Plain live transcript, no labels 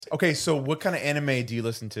Okay, so what kind of anime do you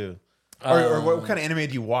listen to? Or what kind of anime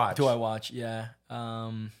do you watch? Do I watch? Yeah.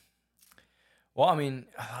 Well, I mean,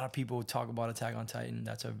 a lot of people talk about Attack on Titan.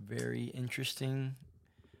 That's a very interesting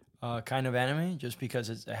kind of anime, just because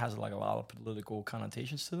it has like a lot of political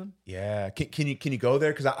connotations to them. Yeah. Can you go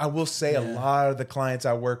there? Because I will say a lot of the clients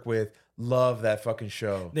I work with love that fucking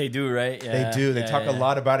show. They do, right? Yeah. They do. They talk a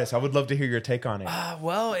lot about it. So I would love to hear your take on it.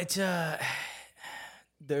 Well, it's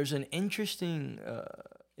there's an interesting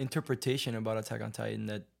interpretation about Attack on Titan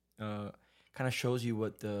that kind of shows you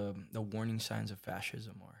what the warning signs of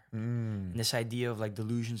fascism are. And this idea of like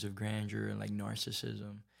delusions of grandeur and like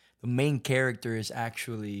narcissism. The main character is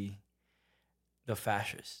actually the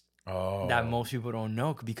fascist. Oh. That most people don't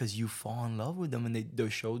know, because you fall in love with them, and the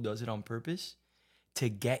show does it on purpose to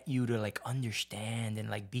get you to like understand and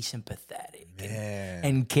like be sympathetic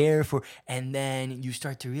and care for. And then you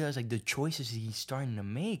start to realize like the choices he's starting to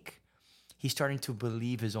make, he's starting to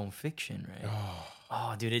believe his own fiction, right?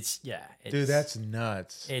 Oh, dude, dude, that's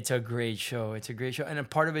nuts. It's a great show. It's a great show. And a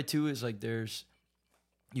part of it too is like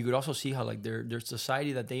you could also see how like their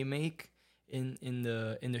society that they make in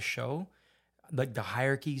the show, like the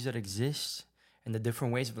hierarchies that exist and the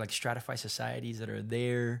different ways of like stratified societies that are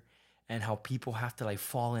there, and how people have to like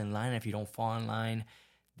fall in line. If you don't fall in line,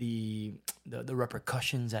 the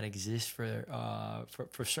repercussions that exist for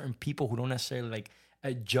certain people who don't necessarily like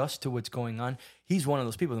adjust to what's going on. He's one of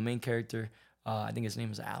those people. The main character, I think his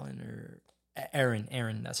name is Alan or Aaron.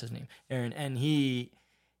 Aaron, that's his name. Aaron, and he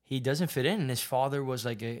doesn't fit in. And his father was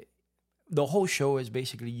like the whole show is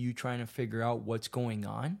basically you trying to figure out what's going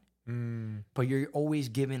on, but you're always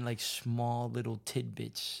given like small little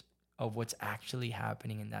tidbits of what's actually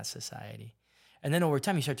happening in that society. And then over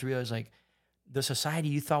time, you start to realize like the society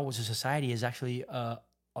you thought was a society is actually a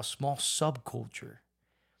small subculture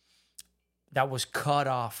that was cut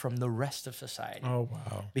off from the rest of society. Oh,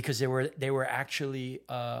 wow. Because they were actually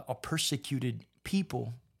a persecuted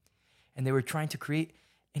people, and they were trying to create,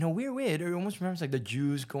 in a weird way, it almost reminds like the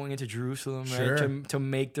Jews going into Jerusalem, sure, right? To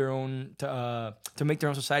make their own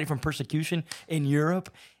society from persecution in Europe.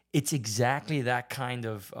 It's exactly that kind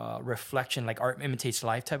of reflection, like art imitates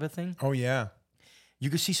life type of thing. Oh, yeah. You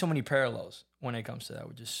could see so many parallels when it comes to that,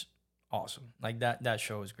 which is awesome. Like that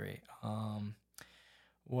show is great.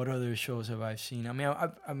 What other shows have I seen? I mean,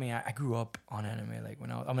 I grew up on anime. Like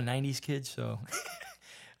when I'm a '90s kid, so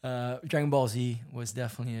Dragon Ball Z was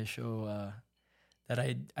definitely a show that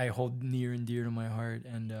I hold near and dear to my heart.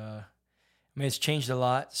 And I mean, it's changed a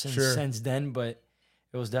lot since then, but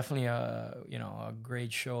it was definitely a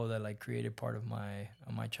great show that like created part of my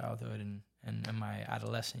childhood and my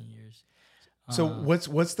adolescent years. So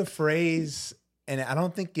what's the phrase? And I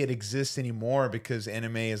don't think it exists anymore because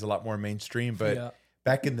anime is a lot more mainstream. But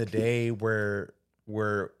back in the day, where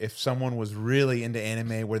if someone was really into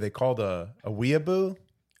anime, where they called a weeaboo.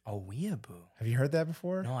 A weeaboo. Have you heard that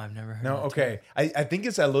before? No, I've never heard. No, okay. I think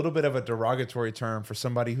it's a little bit of a derogatory term for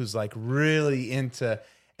somebody who's like really into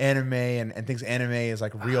anime and thinks anime is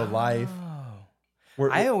like real life.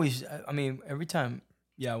 Every time,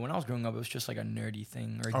 when I was growing up, it was just like a nerdy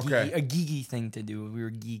thing or a geeky thing to do. We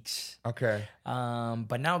were geeks. Okay.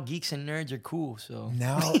 But now geeks and nerds are cool. So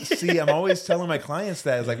now, see, I'm always telling my clients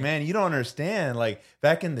that. It's like, man, you don't understand. Like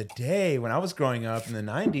back in the day when I was growing up in the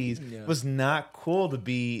 90s, it was not cool to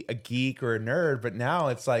be a geek or a nerd. But now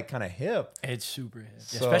it's like kind of hip. It's super hip.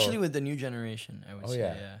 Especially with the new generation, I would say.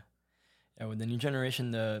 Yeah. Yeah, with the new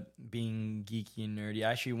generation, the being geeky and nerdy.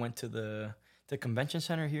 I actually went to the convention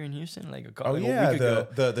center here in Houston a week ago.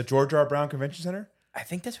 The George R. Brown Convention Center? I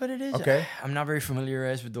think that's what it is. Okay. I'm not very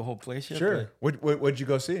familiarized with the whole place yet. Sure. What'd you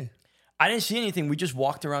go see? I didn't see anything. We just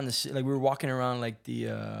walked around the city. Like we were walking around like the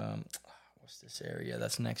what's this area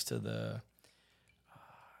that's next to the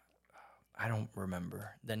I don't remember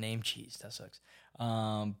the name. Cheese, that sucks.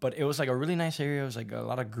 But it was like a really nice area. It was like a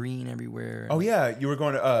lot of green everywhere. Oh yeah, you were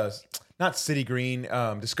going to not City Green,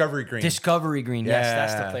 Discovery Green. Discovery Green, yes,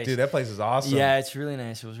 that's the place. Dude, that place is awesome. Yeah, it's really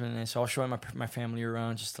nice. It was really nice. So I was showing my family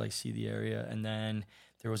around just to like see the area, and then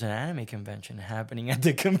there was an anime convention happening at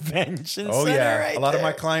the convention center. Oh yeah, right a lot of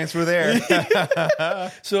my clients were there.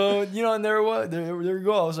 So and there we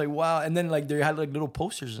go. I was like, wow. And then like they had like little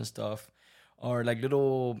posters and stuff. Or like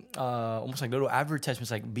little, almost like little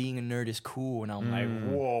advertisements, like being a nerd is cool. And I'm like,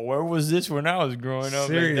 whoa, where was this when I was growing up?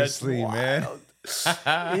 Seriously, like, man.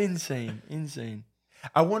 Insane.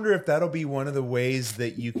 I wonder if that'll be one of the ways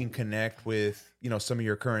that you can connect with, some of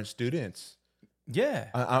your current students. Yeah.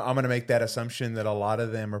 I'm going to make that assumption that a lot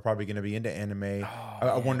of them are probably going to be into anime.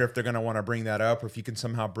 I wonder if they're going to want to bring that up, or if you can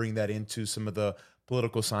somehow bring that into some of the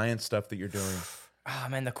political science stuff that you're doing.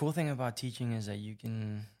 Man, the cool thing about teaching is that you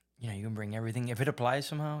can you can bring everything. If it applies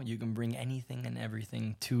somehow, you can bring anything and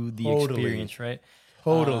everything to the Totally. experience, right?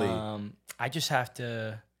 Totally. I just have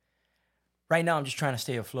to. Right now, I'm just trying to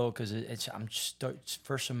stay afloat because I'm just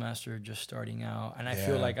first semester, just starting out, and I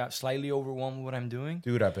feel like I'm slightly overwhelmed with what I'm doing.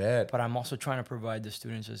 Dude, I bet. But I'm also trying to provide the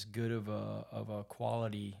students as good of a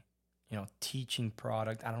quality, teaching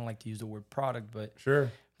product. I don't like to use the word product, but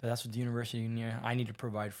sure. But that's what the university I need to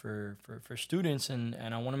provide for students, and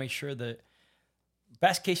I want to make sure that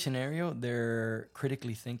best case scenario, they're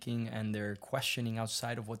critically thinking and they're questioning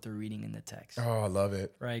outside of what they're reading in the text. Oh, I love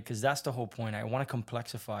it. Right, because that's the whole point. I want to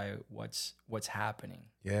complexify what's happening.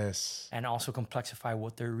 Yes. And also complexify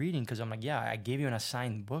what they're reading, because I'm like, yeah, I gave you an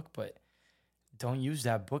assigned book, but don't use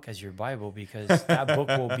that book as your Bible, because that book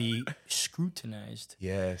will be scrutinized.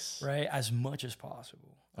 Yes. Right, as much as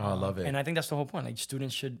possible. Oh, I love it. And I think that's the whole point. Like,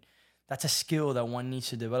 students should, that's a skill that one needs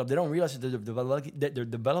to develop. They don't realize that they're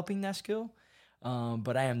developing that skill.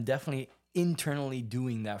 But I am definitely internally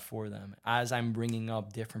doing that for them as I'm bringing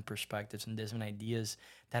up different perspectives and different ideas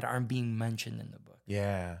that aren't being mentioned in the book.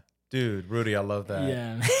 Yeah. Dude, Rudy, I love that.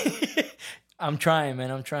 Yeah. I'm trying, man.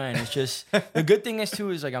 I'm trying. It's just, the good thing is, too,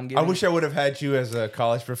 is like I'm giving... I wish I would have had you as a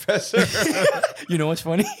college professor. You know what's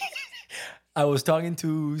funny? I was talking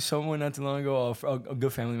to someone not too long ago, a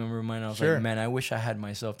good family member of mine. I was like, man, I wish I had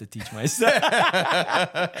myself to teach myself.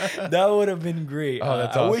 That would have been great. Oh,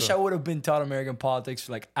 that's awesome. I wish I would have been taught American politics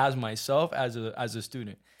like as myself, as a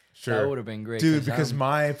student. Sure. That would have been great. Dude, because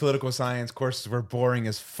my political science courses were boring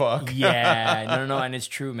as fuck. Yeah, no. And it's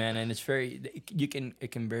true, man. And it's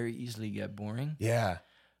it can very easily get boring. Yeah.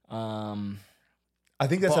 I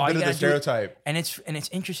think that's a bit of the stereotype. And it's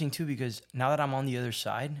interesting too, because now that I'm on the other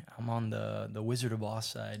side, I'm on the Wizard of Oz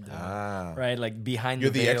side, right? Like behind the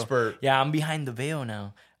veil. You're the expert. Yeah, I'm behind the veil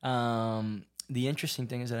now. The interesting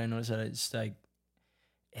thing is that I noticed that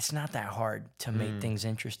it's not that hard to make things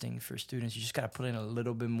interesting for students. You just got to put in a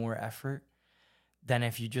little bit more effort than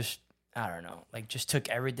if you just, I don't know, like just took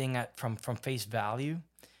everything from face value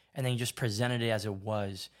and then you just presented it as it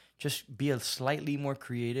was. Just be a slightly more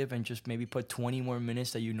creative and just maybe put 20 more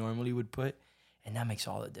minutes that you normally would put. And that makes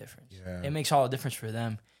all the difference. Yeah. It makes all the difference for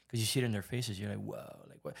them because you see it in their faces. You're like, whoa.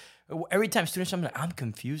 Like, what? Every time students, I'm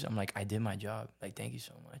confused. I'm like, I did my job. Like, thank you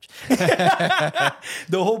so much.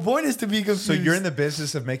 The whole point is to be confused. So you're in the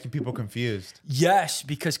business of making people confused. Yes,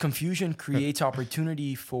 because confusion creates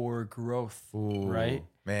opportunity for growth. Ooh, right?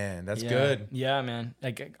 Man, that's good. Yeah, man.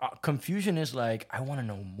 Like, confusion is like, I want to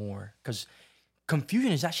know more. Because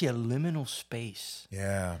confusion is actually a liminal space.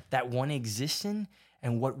 Yeah. That one exists in,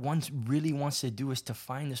 and what one really wants to do is to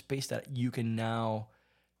find the space that you can now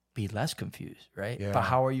be less confused, right? Yeah. But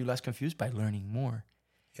how are you less confused? By learning more.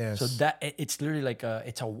 Yes. So that it's literally like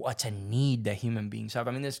it's a need that human beings have.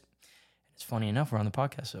 I mean, it's funny enough, we're on the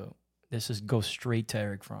podcast, so goes straight to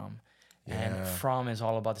Erich Fromm. Yeah. And Fromm is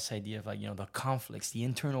all about this idea of like, the conflicts, the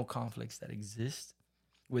internal conflicts that exist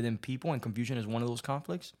within people, and confusion is one of those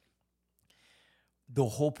conflicts. The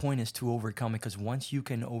whole point is to overcome it, because once you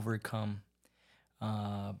can overcome,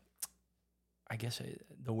 I guess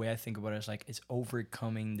the way I think about it is like it's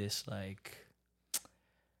overcoming this like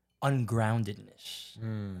ungroundedness.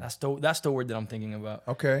 That's the word that I'm thinking about.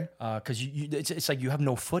 Okay. Because it's like you have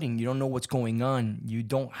no footing. You don't know what's going on. You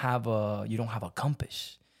don't have a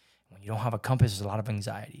compass. When you don't have a compass, there's a lot of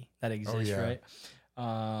anxiety that exists, right?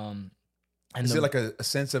 And is it like a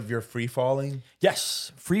sense of you're free falling?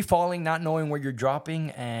 Yes, free falling, not knowing where you're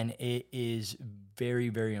dropping, and it is very,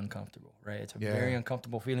 very uncomfortable, right? It's a very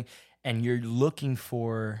uncomfortable feeling, and you're looking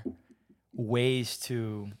for ways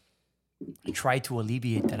to try to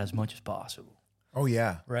alleviate that as much as possible. Oh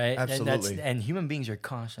yeah, right. Absolutely. And human beings are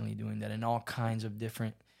constantly doing that in all kinds of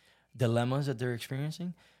different dilemmas that they're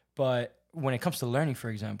experiencing. But when it comes to learning, for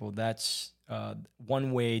example, that's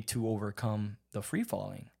one way to overcome the free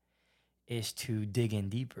falling. Is to dig in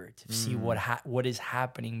deeper, to see what is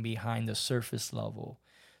happening behind the surface level,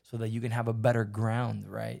 so that you can have a better ground,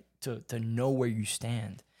 right? To know where you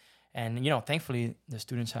stand, and thankfully the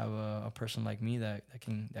students have a person like me that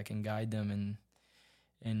can guide them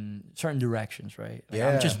in certain directions, right? Like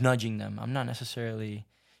I'm just nudging them. I'm not necessarily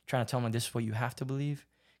trying to tell them like, this is what you have to believe,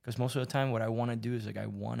 because most of the time what I want to do is like I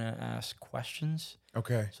want to ask questions.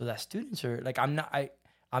 Okay. So that students are like I'm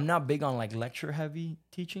not big on like lecture heavy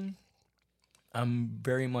teaching. I'm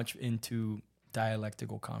very much into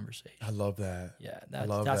dialectical conversation. I love that. Yeah,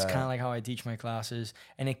 that's kind of like how I teach my classes,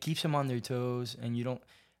 and it keeps them on their toes. And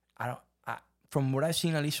from what I've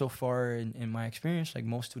seen, at least so far in my experience, like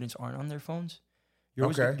most students aren't on their phones.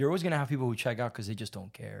 You're always gonna have people who check out because they just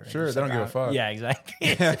don't care. Right? Sure, Just they don't give a fuck. Yeah,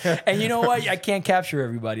 exactly. And you know what? I can't capture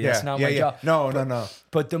everybody. That's not my job. No.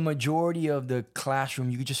 But the majority of the classroom,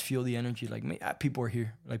 you could just feel the energy. Like people are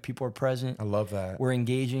here. Like people are present. I love that. We're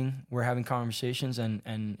engaging. We're having conversations,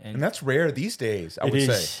 and that's rare these days. I would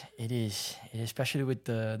say it is, especially with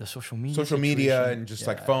the social media. Social media and just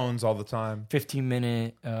like phones all the time.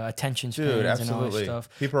 15-minute attention spans. Dude, and all absolutely. this stuff.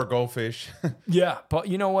 People are goldfish. Yeah, but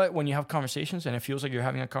you know what? When you have conversations and it feels like you're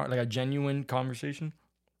having a genuine conversation,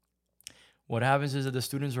 what happens is that the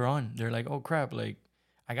students are on. They're like, "Oh crap! Like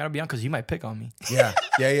I gotta be on because he might pick on me." Yeah.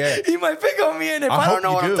 He might pick on me, and if I don't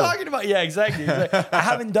know what I'm talking about, exactly. I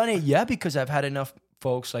haven't done it yet because I've had enough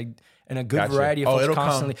folks like and a good variety of folks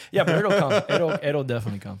constantly. Come. Yeah, but it'll come. It'll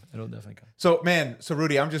definitely come. So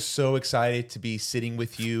Rudy, I'm just so excited to be sitting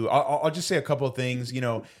with you. I'll just say a couple of things. You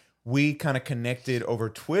know, we kind of connected over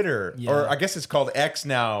Twitter, or I guess it's called X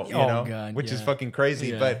now. You know, God, which is fucking crazy.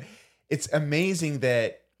 Yeah. But it's amazing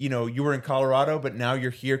that you were in Colorado, but now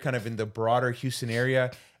you're here, kind of in the broader Houston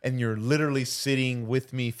area. And you're literally sitting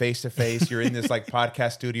with me face to face. You're in this like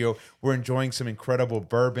podcast studio. We're enjoying some incredible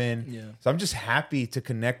bourbon. Yeah. So I'm just happy to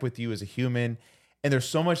connect with you as a human. And there's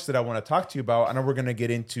so much that I want to talk to you about. I know we're going to get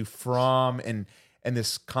into Fromm and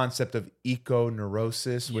this concept of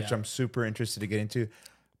eco-neurosis, which I'm super interested to get into.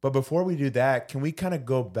 But before we do that, can we kind of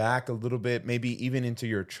go back a little bit, maybe even into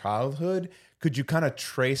your childhood? Could you kind of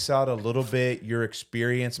trace out a little bit your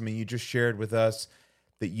experience? I mean, you just shared with us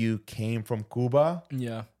that you came from Cuba.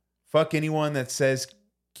 Yeah. Fuck anyone that says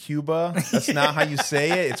Cuba. That's not how you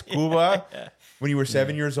say it. It's Cuba. Yeah. When you were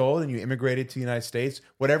 7 years old and you immigrated to the United States,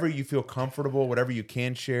 whatever you feel comfortable, whatever you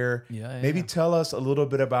can share, maybe tell us a little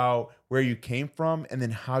bit about where you came from and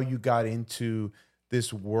then how you got into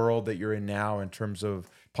this world that you're in now in terms of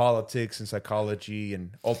politics and psychology,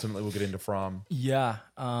 and ultimately we'll get into Fromm. Yeah.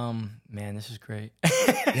 Man, this is great.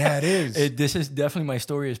 Yeah, it is. This is definitely my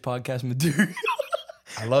story as podcast material.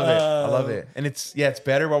 I love it. And it's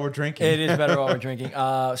better while we're drinking. It is better while we're drinking.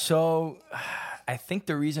 So I think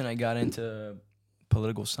the reason I got into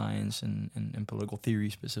political science and political theory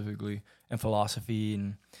specifically and philosophy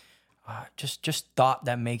and just thought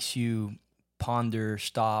that makes you ponder,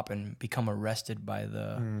 stop, and become arrested by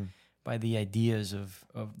the ideas of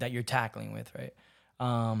that you're tackling with,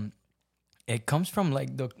 right? It comes from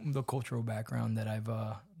like the cultural background that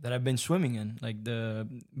I've been swimming in, like the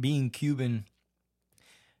being Cuban.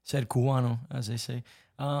 Said Cubano, as they say,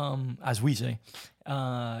 as we say,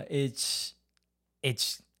 it's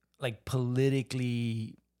like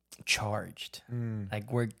politically charged.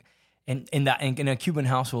 Like we're in a Cuban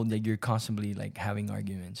household, that you're constantly like having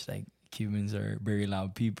arguments. Like Cubans are very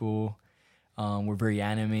loud people. We're very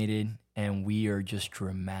animated, and we are just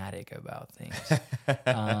dramatic about things.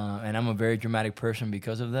 And I'm a very dramatic person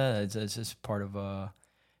because of that. It's just part of the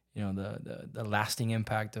lasting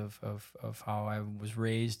impact of how I was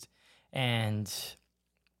raised. And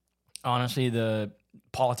honestly, the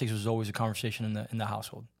politics was always a conversation in the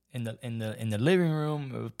household. In the living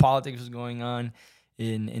room, politics was going on.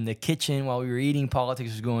 In the kitchen while we were eating, politics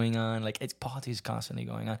was going on. Like politics constantly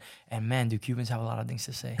going on. And man, do Cubans have a lot of things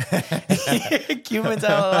to say. Cubans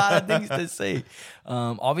have a lot of things to say.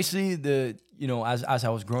 Obviously, as I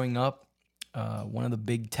was growing up, one of the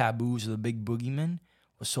big taboos, the big boogeymen,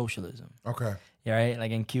 was socialism. Okay. Yeah, right?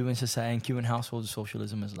 Like in Cuban society, in Cuban households,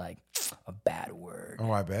 socialism is like a bad word.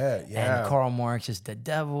 Oh, I bet. Yeah. And Karl Marx is the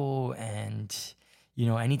devil, and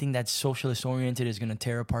anything that's socialist oriented is gonna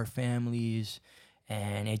tear apart families,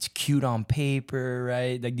 and it's cute on paper,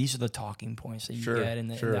 right? Like these are the talking points that you get in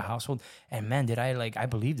the household. And man, I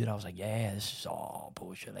believed it. I was like, yeah, this is all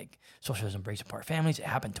bullshit. Like socialism breaks apart families. It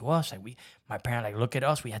happened to us. Like my parents, like, look at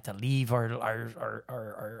us. We had to leave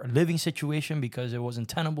our living situation because it wasn't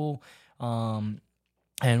tenable. And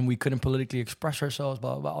we couldn't politically express ourselves,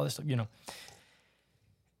 blah, blah, blah, all this stuff,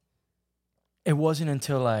 It wasn't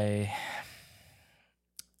until I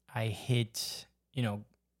hit,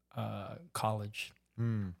 college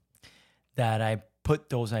that I put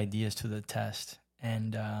those ideas to the test.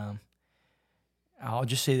 And I'll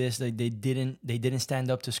just say this: they didn't stand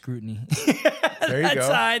up to scrutiny. There you go. That's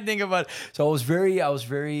how I think about it. So I was very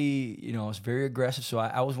aggressive. So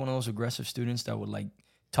I was one of those aggressive students that would like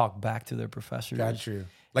talk back to their professors. Got you.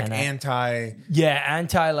 Like anti.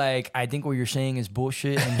 Like I think what you're saying is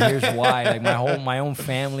bullshit, and here's why. Like my own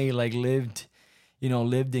family like lived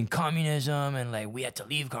in communism, and like we had to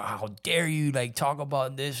leave. How dare you like talk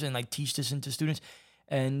about this and like teach this into students?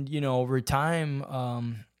 And over time,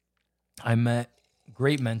 I met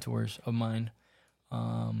great mentors of mine,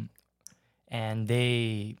 and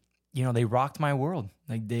they rocked my world.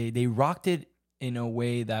 Like they rocked it in a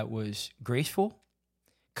way that was graceful,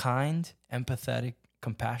 kind, empathetic,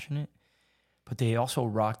 compassionate, but they also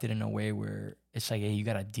rocked it in a way where it's like, hey, you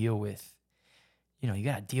got to deal with,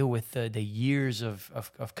 the years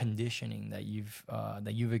of conditioning that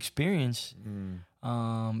you've experienced,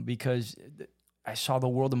 because I saw the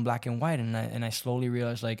world in black and white, and I slowly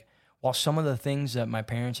realized, like, while some of the things that my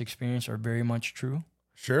parents experienced are very much true,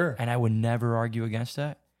 sure, and I would never argue against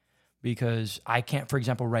that, because I can't, for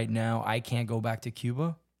example, right now, I can't go back to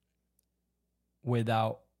Cuba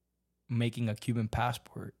without making a Cuban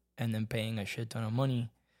passport and then paying a shit ton of money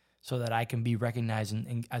so that I can be recognized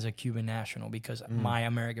as a Cuban national, because my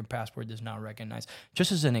American passport does not recognize.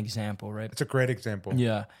 Just as an example, right? It's a great example.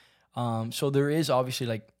 Yeah. So there is obviously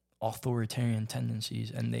like authoritarian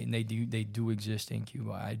tendencies, and they do exist in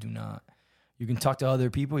Cuba. I do not. You can talk to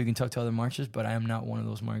other people, you can talk to other Marxists, but I am not one of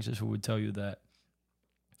those Marxists who would tell you that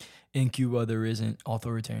in Cuba there isn't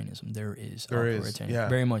authoritarianism. There is authoritarianism, yeah.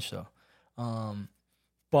 Very much so.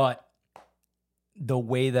 But the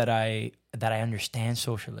way that I understand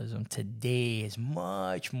socialism today is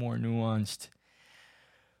much more nuanced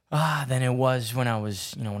than it was when I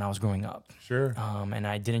was growing up. Sure. And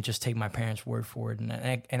I didn't just take my parents' word for it,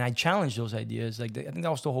 and I challenged those ideas. Like, I think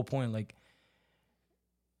that was the whole point. Like,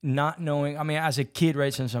 not knowing. I mean, as a kid,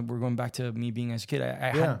 right? Since we're going back to me being as a kid,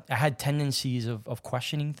 I had tendencies of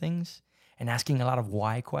questioning things and asking a lot of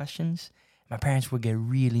why questions. My parents would get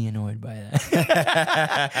really annoyed by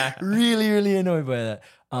that. Really, really annoyed by that.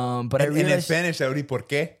 But I realized... And in Spanish, ¿y por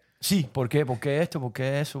qué? Sí, ¿por qué? ¿Por qué esto? ¿Por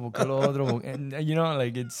qué eso? ¿Por qué lo otro? And,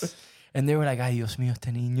 like, it's... And they were like, ay, Dios mío,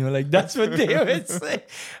 este niño. Like, that's what they would say.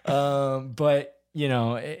 But,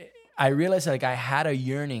 I realized, like, I had a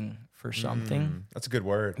yearning for something. That's a good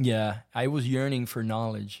word. Yeah, I was yearning for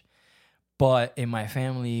knowledge. But in my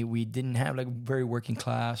family, we didn't have, like, very working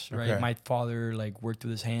class, right? Okay. My father, like, worked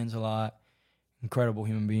with his hands a lot. Incredible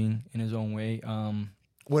human being in his own way.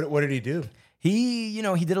 What did he do? He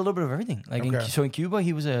did a little bit of everything. Like, okay. In Cuba,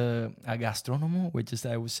 he was a gastronomo, which is,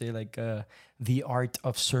 I would say, like, the art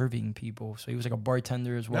of serving people. So he was like a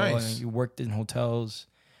bartender as well. Nice. And he worked in hotels.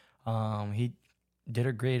 He did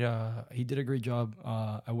a great job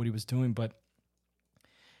at what he was doing, but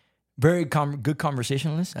very good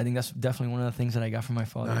conversationalist. I think that's definitely one of the things that I got from my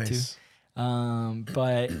father too.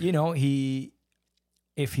 But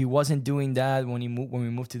if he wasn't doing that when we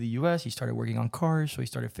moved to the US, he started working on cars, so he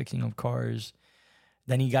started fixing up cars.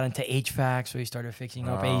 Then he got into HVAC, so he started fixing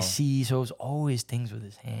up AC. So it was always things with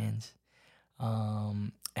his hands.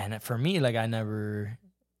 And for me, like, I never,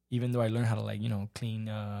 even though I learned how to, like, not clean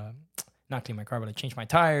my car, but I changed my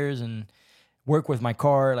tires and work with my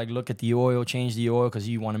car, like, look at the oil, change the oil, because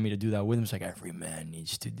he wanted me to do that with him. It's like, every man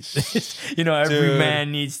needs to do this. Every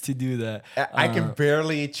man needs to do that. I can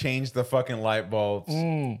barely change the fucking light bulbs.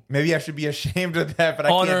 Maybe I should be ashamed of that, but I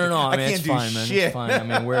can't. No. I mean, can't it's do fine, shit. Man. It's fine.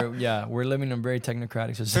 I mean, we're living in a very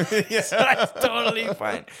technocratic society. So that's totally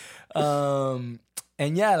fine.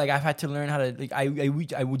 And yeah, like, I've had to learn how to, like,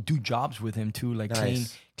 I would do jobs with him too, like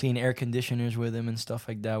clean air conditioners with him and stuff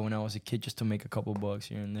like that when I was a kid, just to make a couple bucks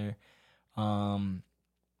here and there.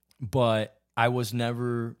 But I was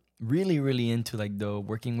never really, really into, like, the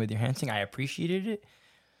working with your hands thing. I appreciated it,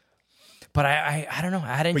 but I don't know.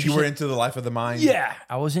 I had interest. But you were into the life of the mind. Yeah,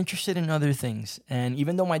 I was interested in other things, and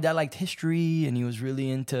even though my dad liked history and he was really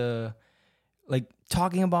into, like,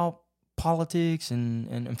 talking about politics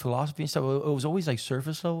and philosophy and stuff, it was always, like,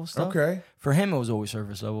 surface level stuff. Okay. For him, it was always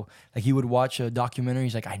surface level. Like, he would watch a documentary.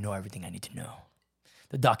 He's like, I know everything I need to know.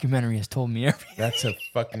 The documentary has told me everything. That's a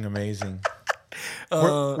fucking amazing.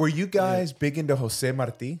 Were you guys big into Jose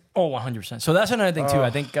Marti? Oh, 100%. So that's another thing too. I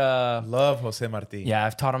think love Jose Marti. Yeah,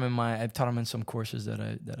 I've taught him in some courses that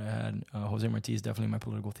I had. Jose Marti is definitely my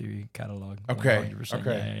political theory catalog. Okay. 100%.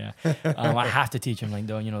 Okay. Yeah. I have to teach him, like,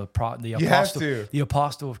 the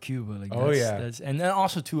apostle of Cuba. Like, and then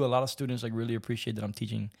also too, a lot of students, like, really appreciate that I'm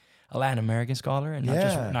teaching a Latin American scholar and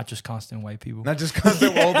not just constant white people. Not just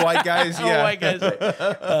constant old white guys. Yeah. Old white guys.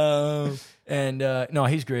 Right? And no,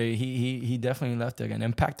 he's great. He definitely left an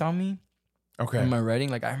impact on me. Okay. In my writing,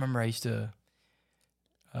 like, I remember I used to.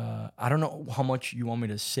 I don't know how much you want me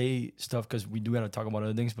to say stuff, because we do got to talk about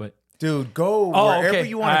other things, but. Dude, go wherever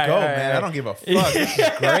you want to go, man. Right. I don't give a fuck. This is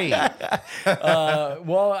great.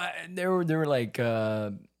 Well, they were like.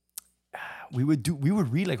 We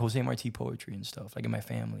would read, like, Jose Marti poetry and stuff, like, in my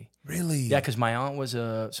family. Really? Yeah, because my aunt was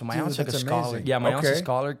aunt's like a scholar. Yeah, my aunt's a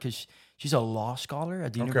scholar because she's a law scholar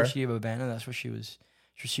at the University of Urbana. That's what she was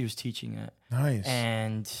teaching at. Nice.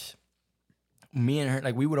 And me and her,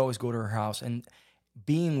 like, we would always go to her house, and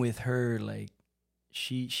being with her, like,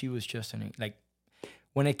 she was just like,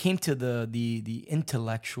 when it came to the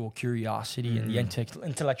intellectual curiosity and the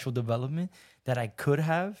intellectual development that I could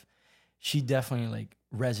have, she definitely like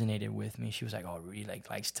resonated with me. She was like, "Oh, Rudy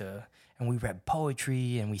likes to," and we read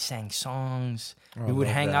poetry and we sang songs. We would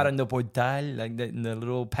hang out in the portal, like in the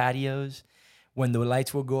little patios, when the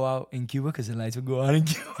lights would go out in Cuba, because the lights would go out in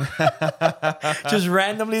Cuba. Just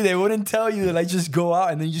randomly, they wouldn't tell you. The lights just go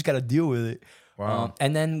out, and then you just got to deal with it. Wow.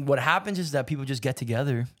 And then what happens is that people just get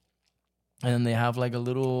together, and then they have like a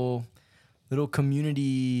little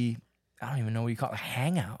community. I don't even know what you call it,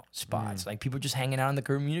 hangout spots. Like people just hanging out in the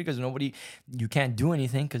community because you can't do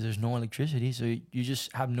anything because there's no electricity. So you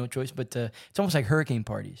just have no choice but to, it's almost like hurricane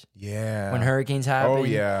parties. Yeah. When hurricanes happen, oh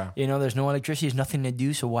yeah, there's no electricity, there's nothing to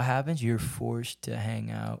do. So what happens? You're forced to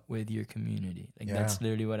hang out with your community. Like that's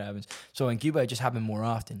literally what happens. So in Cuba, it just happened more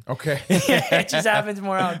often. Okay. It just happens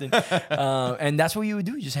more often. And that's what you would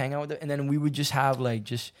do. You just hang out with them. And then we would just have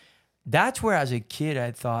that's where as a kid I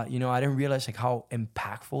thought, I didn't realize like how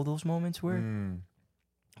impactful those moments were.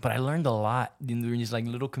 But I learned a lot during these like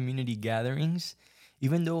little community gatherings,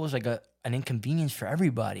 even though it was like an inconvenience for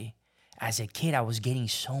everybody. As a kid, I was getting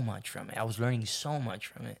so much from it. I was learning so much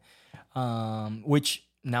from it, which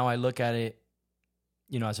now I look at it,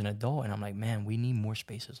 as an adult, and I'm like, man, we need more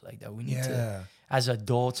spaces like that. We need to, as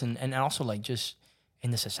adults, and also like just in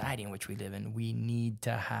the society in which we live in, we need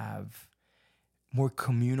to have more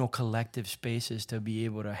communal collective spaces to be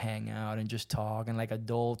able to hang out and just talk, and like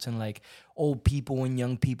adults and like old people and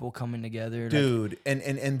young people coming together. Dude, like,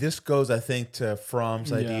 and this goes, I think, to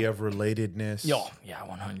Fromm's idea of relatedness. Yeah,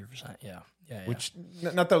 100%. Yeah. Which,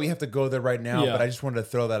 not that we have to go there right now, but I just wanted to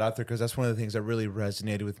throw that out there because that's one of the things that really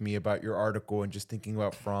resonated with me about your article and just thinking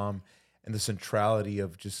about Fromm and the centrality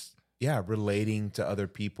of just, relating to other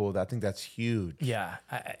people. I think that's huge. Yeah.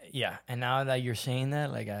 And now that you're saying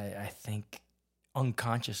that, like, I think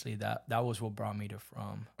unconsciously that was what brought me to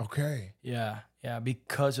Fromm. Okay. Yeah,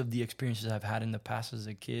 because of the experiences I've had in the past as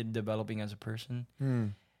a kid, developing as a person.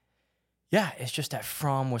 Yeah, it's just that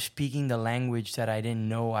Fromm was speaking the language that I didn't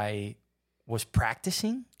know I was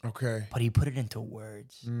practicing. Okay. But he put it into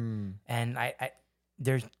words. And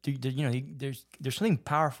there's something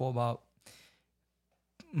powerful about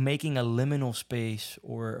making a liminal space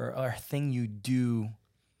or a thing you do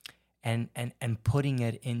and putting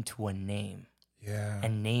it into a name. Yeah.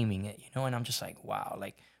 And naming it, and I'm just like, wow,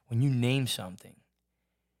 like when you name something,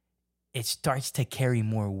 it starts to carry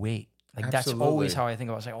more weight. Like Absolutely. That's always how I think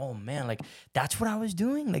about it. It's like, oh man, like that's what I was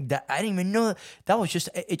doing. Like that, I didn't even know that was just,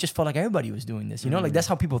 it just felt like everybody was doing this, like that's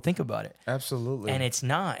how people think about it. Absolutely. And it's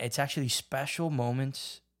not, it's actually special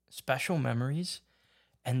moments, special memories,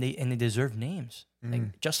 and they deserve names.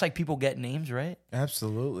 Like just like people get names, right?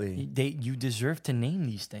 Absolutely. You deserve to name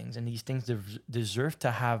these things, and these things deserve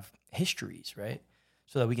to have histories, right?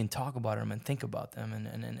 So that we can talk about them and think about them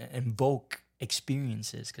and invoke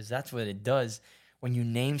experiences, because that's what it does. When you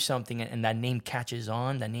name something and that name catches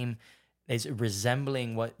on, that name is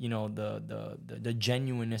resembling what, the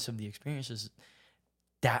genuineness of the experiences,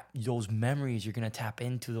 that those memories, you're going to tap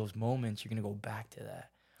into those moments. You're going to go back to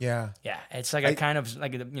that. Yeah. Yeah. It's like a kind of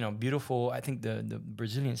like, beautiful. I think the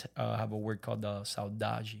Brazilians have a word called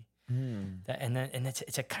saudade. And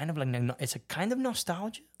it's a kind of like, it's a kind of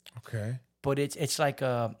nostalgia. Okay. But it's like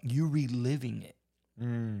you reliving it.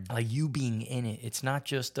 Like you being in it. It's not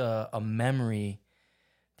just a memory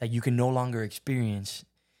that you can no longer experience.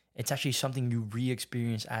 It's actually something you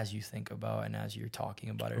re-experience as you think about and as you're talking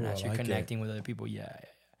about it and as you're connecting with other people. Yeah.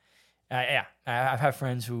 I've had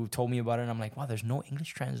friends who told me about it, and I'm like, wow, there's no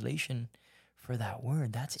English translation for that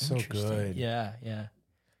word. That's so interesting. Good. Yeah.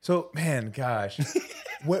 So, man, gosh.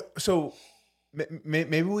 So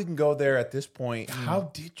maybe we can go there at this point. How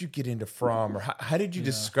did you get into Fromm, or how did you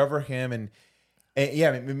discover him? And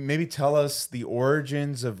maybe tell us the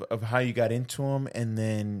origins of how you got into him, and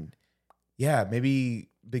then, maybe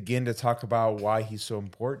begin to talk about why he's so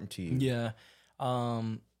important to you. Yeah.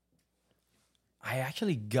 I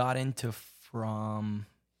actually got into Fromm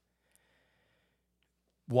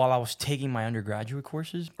while I was taking my undergraduate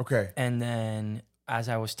courses. Okay. And then as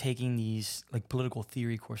I was taking these like political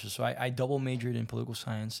theory courses, so I double majored in political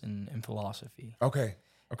science and philosophy. Okay.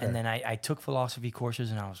 And then I took philosophy courses,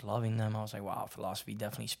 and I was loving them. I was like, wow, philosophy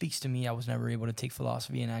definitely speaks to me. I was never able to take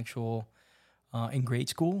philosophy in grade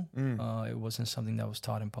school. It wasn't something that was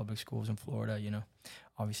taught in public schools in Florida,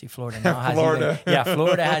 Obviously, Florida now has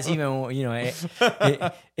Florida has even,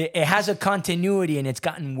 it has a continuity, and it's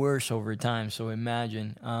gotten worse over time. So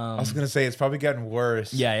imagine. I was going to say, it's probably gotten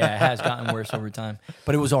worse. Yeah, it has gotten worse over time.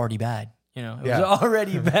 But it was already bad. You know, it was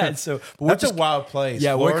already bad. So that's a wild place.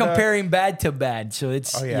 Yeah, Florida. we're comparing bad to bad. So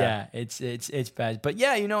it's it's bad. But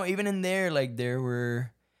yeah, you know, even in there, like there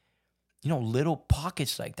were, you know, little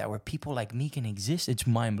pockets like that where people like me can exist. It's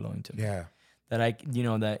mind blowing to me. Yeah. That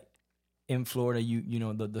that in Florida, you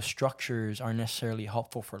know, the structures aren't necessarily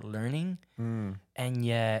helpful for learning, and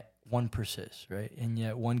yet one persists, right? And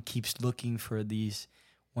yet one keeps looking for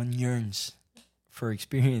one yearns for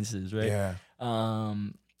experiences, right? Yeah.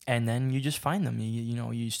 And then you just find them. You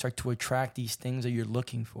know, you start to attract these things that you're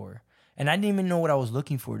looking for. And I didn't even know what I was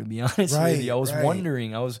looking for, to be honest with you. I was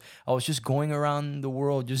wondering. I was just going around the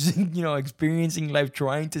world, just, you know, experiencing life,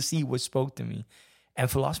 trying to see what spoke to me. And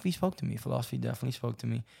philosophy spoke to me. Philosophy definitely spoke to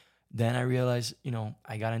me. Then I realized, you know,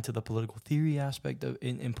 I got into the political theory aspect of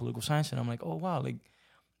in political science, and I'm like, oh wow, like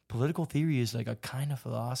political theory is like a kind of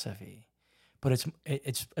philosophy, but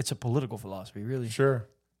it's a political philosophy, really. Sure.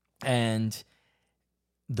 And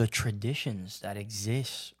the traditions that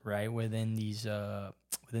exist right within these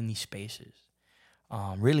spaces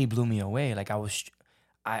really blew me away. Like I was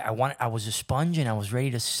a sponge and I was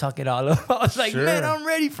ready to suck it all up. I was like, man, I'm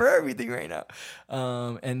ready for everything right now.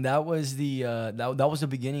 And that was that was the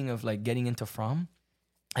beginning of like getting into Fromm.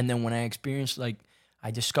 And then when I experienced, like,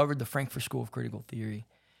 I discovered the Frankfurt School of Critical Theory.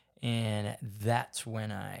 And that's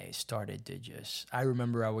when I started to I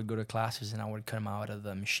remember I would go to classes and I would come out of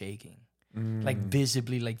them shaking. Like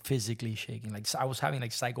visibly, like physically shaking. Like I was having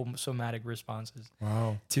like psychosomatic responses.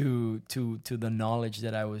 Wow. To the knowledge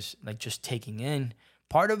that I was like just taking in.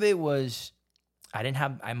 Part of it was I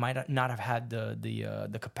might not have had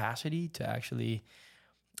the capacity to actually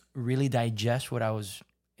really digest what I was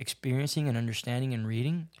experiencing and understanding and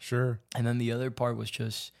reading. Sure. And then the other part was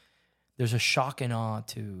just there's a shock and awe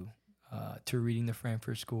to reading the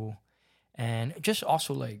Frankfurt School, and just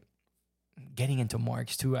also like getting into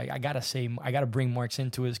Marx too. I gotta bring Marx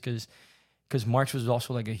into it because Marx was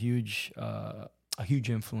also like a huge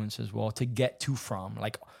influence as well to get to Fromm.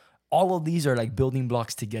 Like all of these are like building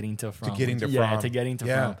blocks to getting to Fromm.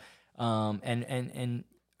 Fromm. And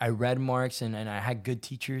I read Marx and I had good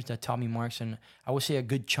teachers that taught me Marx, and I would say a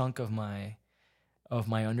good chunk of my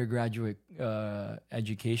undergraduate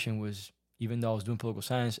education was, even though I was doing political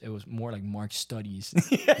science, it was more like Marx studies.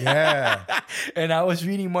 Yeah. And I was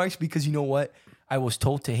reading Marx because, you know what? I was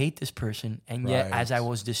told to hate this person. And yet, as I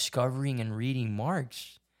was discovering and reading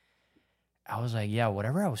Marx, I was like, yeah,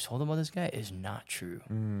 whatever I was told about this guy is not true.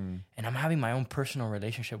 And I'm having my own personal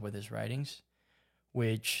relationship with his writings,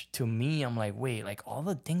 which to me, I'm like, wait, like all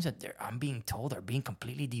the things that I'm being told are being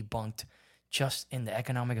completely debunked just in the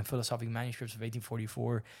economic and philosophical manuscripts of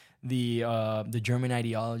 1844, the German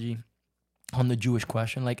ideology on the Jewish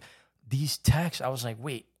question. Like these texts, I was like,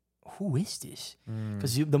 wait, who is this?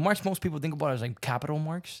 Because the Marx most people think about as like capital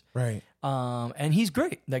Marx. Right. And he's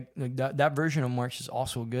great. Like that version of Marx is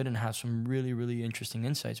also good and has some really, really interesting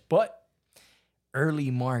insights. But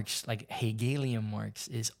early Marx, like Hegelian Marx,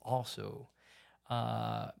 is also...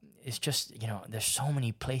 it's just, you know, there's so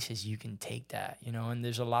many places you can take that, you know, and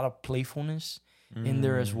there's a lot of playfulness in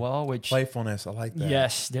there as well, which... Playfulness, I like that.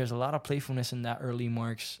 Yes, there's a lot of playfulness in that early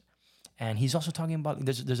Marx. And he's also talking about,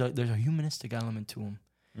 there's a humanistic element to him,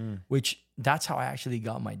 which that's how I actually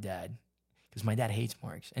got my dad. Because my dad hates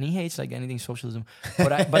Marx, and he hates like anything socialism.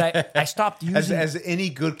 But I stopped using... As any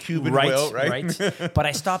good Cuban will, right? Right. But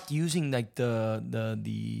I stopped using like the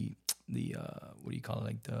what do you call it?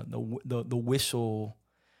 Like the whistle,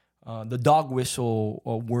 the dog whistle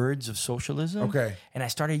words of socialism. Okay. And I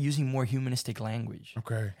started using more humanistic language.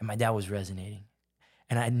 Okay. And my dad was resonating.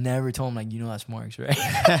 And I never told him, like, you know, that's Marx, right?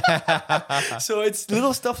 So it's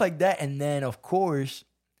little stuff like that. And then, of course,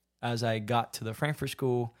 as I got to the Frankfurt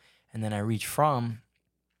School and then I reached Fromm,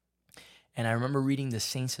 and I remember reading The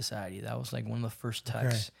Saint Society. That was like one of the first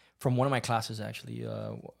texts from one of my classes, actually.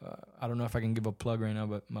 I don't know if I can give a plug right now,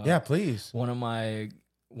 but yeah, please. One of my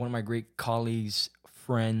great colleagues,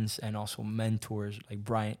 friends, and also mentors, like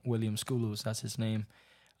Bryant William Skoulos, that's his name.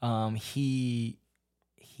 He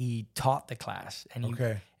taught the class,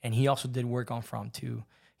 and he also did work on Fromm too.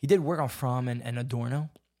 He did work on Fromm and Adorno.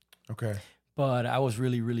 Okay. But I was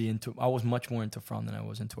really, really I was much more into Fromm than I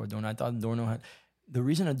was into Adorno. I thought the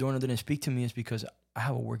reason Adorno didn't speak to me is because I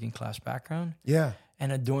have a working class background. Yeah.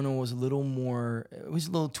 And Adorno was a little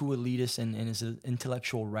too elitist, and his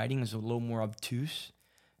intellectual writing is a little more obtuse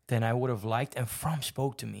than I would have liked. And Fromm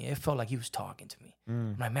spoke to me. It felt like he was talking to me.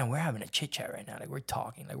 I'm like, man, we're having a chit chat right now. Like, we're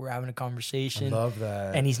talking, like we're having a conversation. I love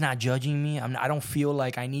that. And he's not judging me. I don't feel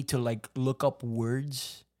like I need to like look up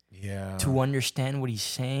words to understand what he's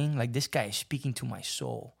saying. Like, this guy is speaking to my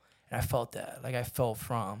soul. And I felt that. Like, I felt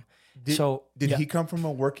Fromm. Did he come from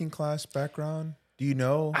a working class background? Do you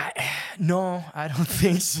know? No, I don't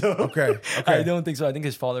think so. Okay. I don't think so. I think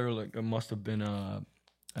his father must have been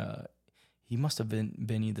he must have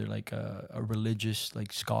been either like a religious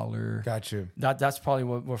like scholar. Got you. That's probably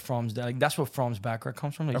what Fromm's like. That's what Fromm's background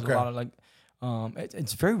comes from. Like, there's a lot of like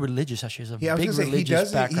it's very religious actually. It's a big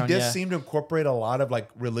religious background. He does seem to incorporate a lot of like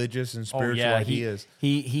religious and spiritual ideas.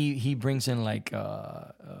 He brings in like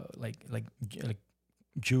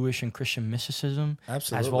Jewish and Christian mysticism,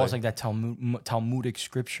 absolutely, as well as like that Talmudic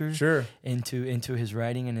scripture, into his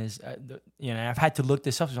writing and his. I've had to look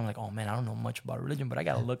this up. So I'm like, oh man, I don't know much about religion, but I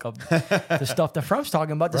gotta look up the stuff that Fromm's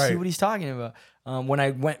talking about to see what he's talking about. When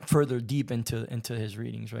I went further deep into his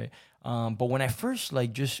readings, right? But when I first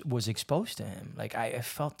like just was exposed to him, like I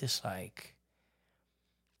felt this like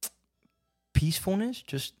peacefulness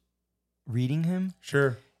just reading him,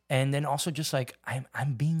 and then also just like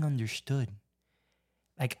I'm being understood.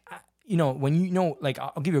 Like, when like,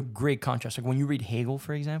 I'll give you a great contrast. Like when you read Hegel,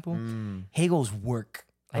 for example, Hegel's work.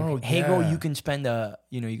 Like Hegel, you can spend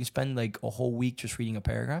like a whole week just reading a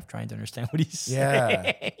paragraph trying to understand what he's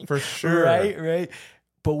saying. Yeah, for sure. Right.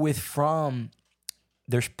 But with Fromm,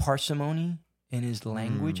 there's parsimony in his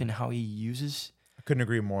language and how he uses. I couldn't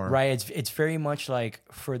agree more. Right. It's very much like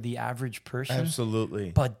for the average person.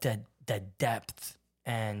 Absolutely. But the depth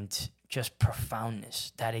and just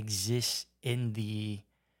profoundness that exists in the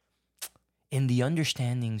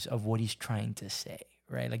understandings of what he's trying to say,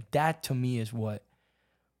 right? Like that to me is what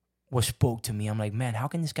spoke to me. I'm like, man, how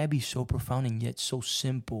can this guy be so profound and yet so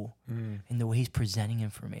simple in the way he's presenting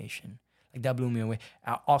information? Like that blew me away.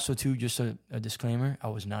 Also, too, just a disclaimer: I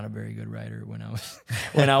was not a very good writer when I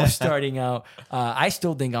was starting out. I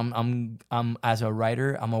still think I'm as a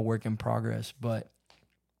writer, I'm a work in progress, but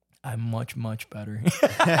I'm much better,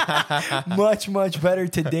 much better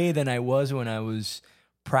today than I was when I was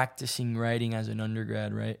practicing writing as an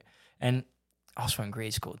undergrad, right? And also in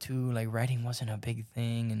grade school too, like writing wasn't a big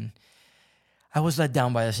thing, and I was let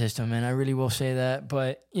down by the system, and I really will say that.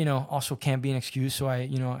 But also can't be an excuse. So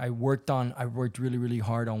I worked really, really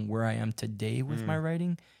hard on where I am today with my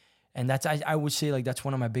writing, and that's I would say like that's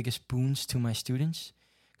one of my biggest boons to my students,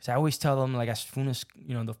 because I always tell them like as soon as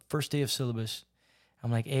the first day of syllabus,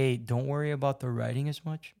 I'm like, hey, don't worry about the writing as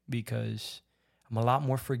much, because I'm a lot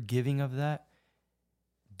more forgiving of that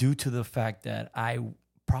due to the fact that I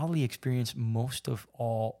probably experienced most of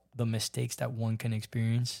all the mistakes that one can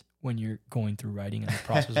experience when you're going through writing and the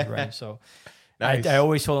process of writing. So nice. I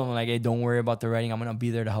always told them like, hey, don't worry about the writing. I'm going to be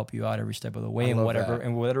there to help you out every step of the way and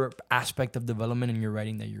whatever aspect of development in your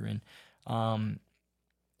writing that you're in.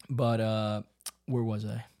 But where was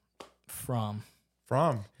I? From.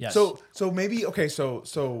 Yes. So maybe, okay.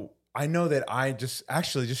 So I know that I just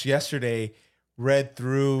yesterday read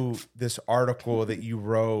through this article that you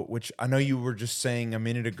wrote, which I know you were just saying a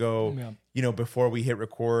minute ago, before we hit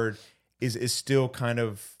record, is still kind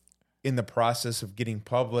of in the process of getting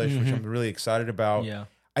published, which I'm really excited about. Yeah.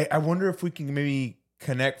 I wonder if we can maybe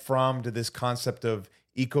connect Fromm to this concept of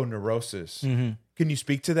eco-neurosis. Can you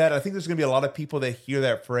speak to that? I think there's going to be a lot of people that hear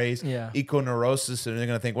that phrase, eco-neurosis, and they're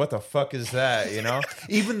going to think, what the fuck is that?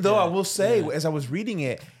 Even though I will say, as I was reading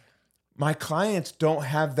it, my clients don't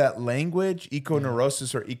have that language,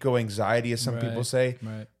 eco-neurosis or eco-anxiety, as some people say.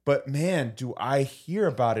 Right. But man, do I hear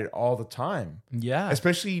about it all the time. Yeah.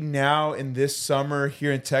 Especially now in this summer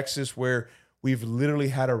here in Texas, where we've literally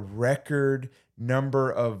had a record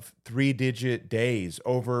number of 3-digit days,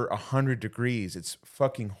 over 100 degrees. It's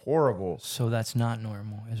fucking horrible. So that's not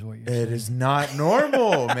normal, is what you're saying. It is not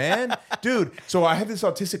normal, man. Dude, so I have this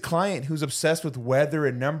autistic client who's obsessed with weather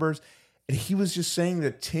and numbers. And he was just saying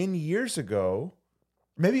that 10 years ago,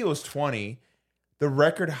 maybe it was 20, the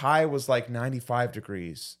record high was like 95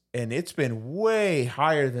 degrees. And it's been way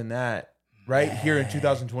higher than that here in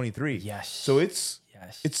 2023. Yes. So it's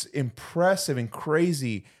impressive and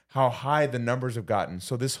crazy how high the numbers have gotten.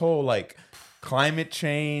 So this whole like climate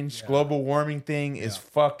change, global warming thing is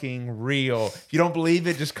fucking real. If you don't believe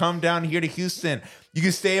it, just come down here to Houston. You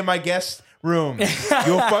can stay in my guest room.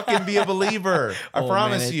 You'll fucking be a believer. I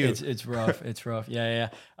promise you. It's rough. It's rough. Yeah.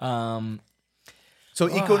 So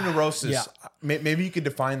eco-neurosis, maybe you could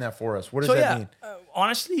define that for us. What does that mean?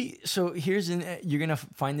 Honestly, so you're going to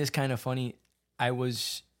find this kind of funny. I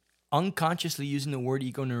was unconsciously using the word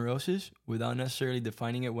eco-neurosis without necessarily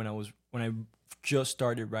defining it when I just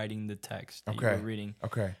started writing the text that you were reading.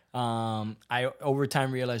 Okay. I over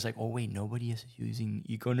time realized like, oh wait, nobody is using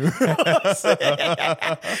eco-neurosis.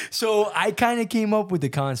 So I kind of came up with the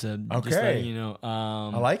concept. Okay. Just like,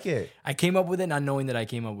 I like it. I came up with it not knowing that I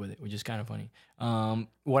came up with it, which is kind of funny.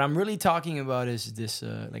 What I'm really talking about is this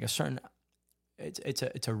like a certain, it's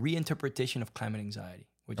a reinterpretation of climate anxiety,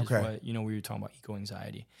 which is what, we were talking about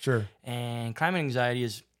eco-anxiety. Sure. And climate anxiety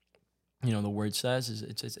is, the word says, is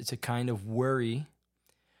it's a kind of worry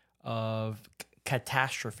of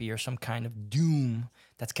catastrophe or some kind of doom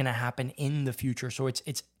that's going to happen in the future. So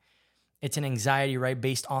it's an anxiety, right,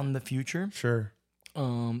 based on the future. Sure.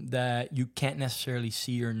 That you can't necessarily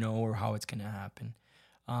see or know or how it's going to happen.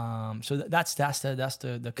 So that's the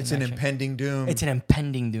connection. It's an impending doom. It's an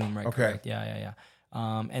impending doom, right? Okay. Correct. Yeah.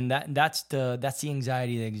 And that's the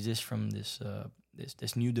anxiety that exists from this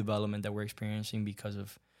new development that we're experiencing because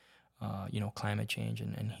of climate change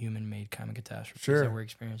and human-made climate catastrophes that we're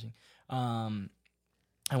experiencing. And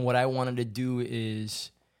what I wanted to do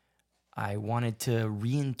is I wanted to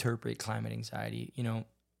reinterpret climate anxiety.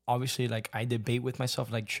 Obviously, like, I debate with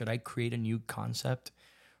myself, like, should I create a new concept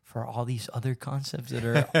for all these other concepts that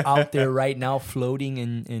are out there right now floating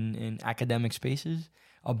in academic spaces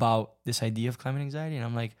about this idea of climate anxiety? And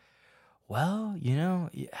I'm like, well,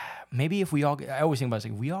 maybe if I always think about it,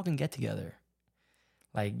 like, if we all can get together,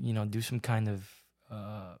 like, do some kind of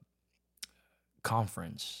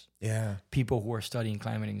conference. Yeah. People who are studying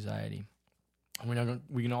climate anxiety.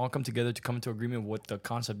 We can all come together to come into agreement with what the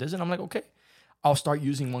concept is. And I'm like, okay, I'll start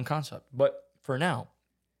using one concept. But for now,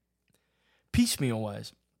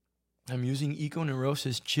 piecemeal-wise, I'm using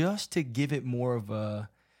eco-neurosis just to give it more of a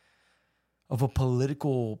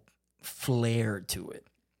political flair to it.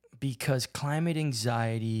 Because climate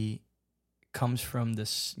anxiety comes from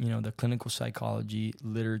this, the clinical psychology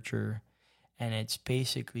literature, and it's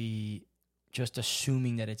basically just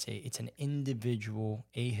assuming that it's an individual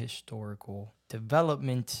ahistorical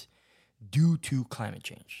development due to climate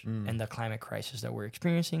change and the climate crisis that we're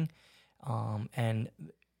experiencing. And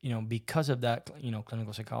because of that,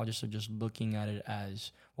 clinical psychologists are just looking at it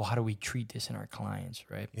as, well, how do we treat this in our clients,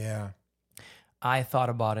 right? Yeah. I thought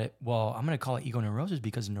about it, well, I'm going to call it eco-neurosis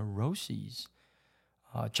because neuroses,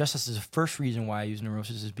 just as the first reason why I use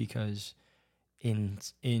neurosis is because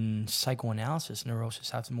in psychoanalysis, neurosis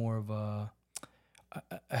has more of a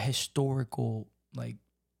historical, like,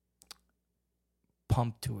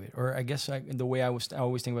 pump to it. Or I guess the way I always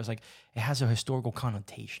think about it is, like, it has a historical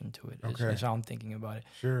connotation to it. Okay. Is how I'm thinking about it.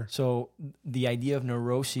 Sure. So the idea of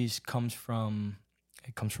neuroses comes from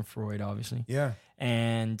Freud, obviously. Yeah.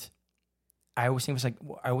 And I always think of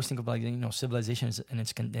like, civilization and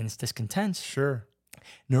its discontents. Sure.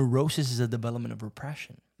 Neurosis is a development of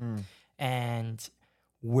repression. And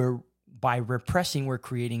by repressing, we're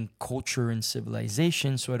creating culture and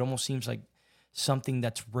civilization. So it almost seems like something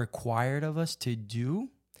that's required of us to do,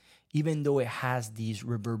 even though it has these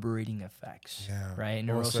reverberating effects. Yeah. Right?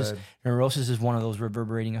 Neurosis is one of those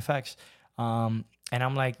reverberating effects. And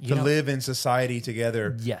I'm like, to live in society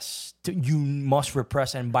together. Yes. You must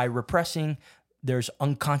repress. And by repressing, there's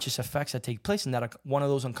unconscious effects that take place. And that one of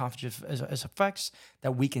those unconscious as effects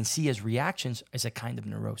that we can see as reactions is a kind of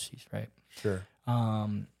neuroses, right? Sure.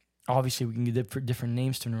 Obviously, we can give different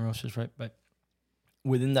names to neurosis, right? But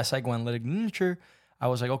within that psychoanalytic literature, I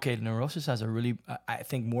was like, okay, neurosis has a really, I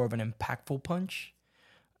think, more of an impactful punch,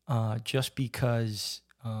 just because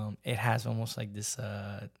it has almost like this,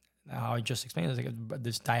 how I just explained, like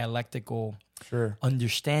this dialectical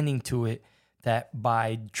understanding to it, that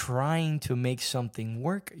by trying to make something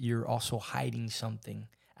work, you're also hiding something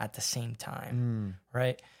at the same time,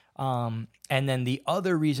 right? And then the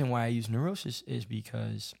other reason why I use neurosis is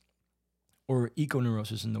because, or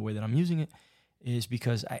eco-neurosis in the way that I'm using it, is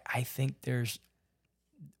because I think there's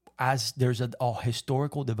a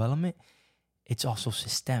historical development, it's also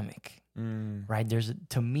systemic, right?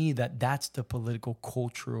 To me, that's the political,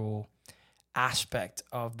 cultural aspect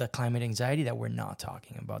of the climate anxiety that we're not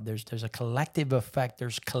talking about. There's a collective effect,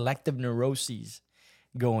 there's collective neuroses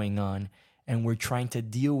going on, and we're trying to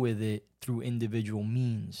deal with it through individual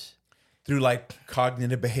means. Through like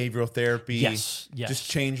cognitive behavioral therapy. Yes. Just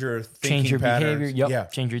change your thinking patterns. Behavior. Yep. Yeah.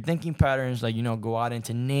 Change your thinking patterns. Like, go out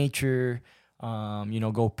into nature.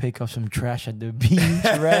 Go pick up some trash at the beach,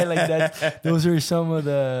 right? Like that. Those are some of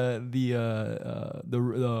the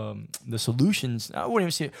solutions. I wouldn't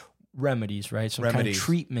even say remedies, right? Some kind of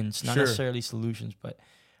treatments, not necessarily solutions. But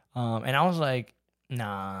and I was like,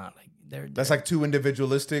 nah, like that's like too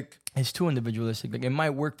individualistic. It's too individualistic. Like, it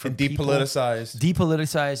might work for and depoliticized,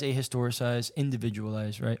 ahistoricized,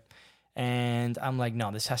 individualized, right? And I'm like, no,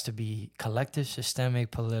 this has to be collective,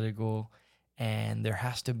 systemic, political, and there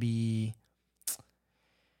has to be.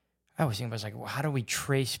 I was thinking about, like, well, how do we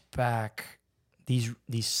trace back these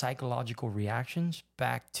psychological reactions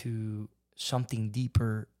back to something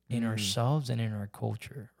deeper in ourselves and in our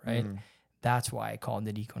culture, right? That's why I called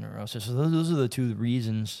it eco-neurosis. So those are the two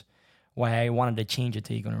reasons why I wanted to change it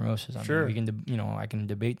to eco-neurosis. I mean, we can, I can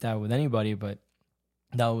debate that with anybody, but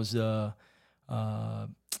That was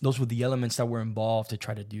those were the elements that were involved to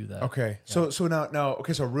try to do that. Okay. Yeah. So now,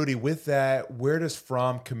 okay. So Rudy, with that, where does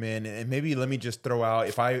Fromm come in? And maybe let me just throw out,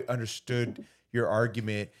 if I understood your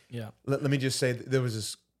argument. Yeah. Let me just say that there was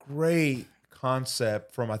this great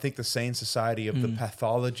concept from, I think, the Sane Society of the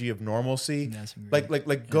pathology of normalcy.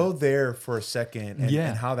 Like go there for a second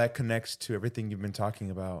and how that connects to everything you've been talking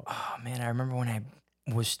about. Oh man, I remember when I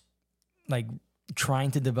was like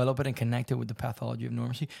trying to develop it and connect it with the pathology of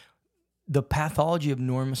normalcy. The pathology of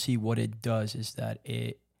normalcy, what it does is that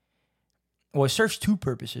it serves two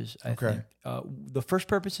purposes, I think. The first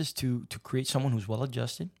purpose is to create someone who's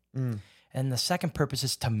well-adjusted. And the second purpose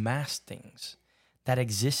is to mask things that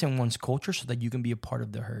exist in one's culture so that you can be a part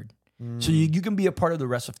of the herd. So you can be a part of the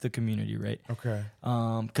rest of the community, right? Okay.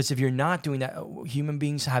 Because if you're not doing that, human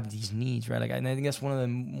beings have these needs, right? Like, and I think that's one of the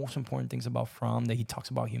most important things about Fromm, that he talks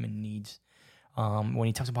about human needs. When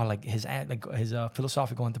he talks about like his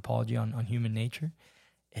philosophical anthropology on human nature,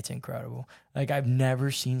 it's incredible. Like, I've never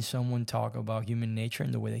seen someone talk about human nature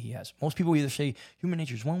in the way that he has. Most people either say human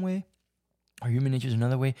nature is one way or human nature is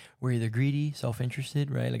another way. We're either greedy, self-interested,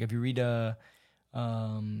 right? Like if you read the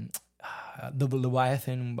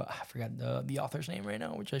Leviathan, but I forgot the author's name right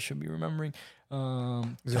now, which I should be remembering.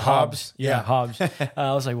 Is it Hobbes? Yeah, Hobbes.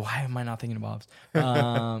 I was like, why am I not thinking of Hobbes?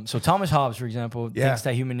 So Thomas Hobbes, for example, thinks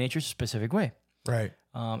that human nature is a specific way. Right.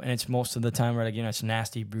 And it's most of the time, right? Like, it's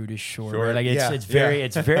nasty, brutish, short. Right? Like it's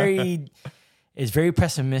very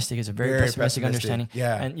pessimistic. It's a very pessimistic understanding.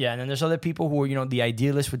 Yeah. And then there's other people who are, the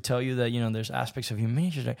idealists would tell you that, there's aspects of human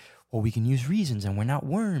nature like, well, we can use reasons and we're not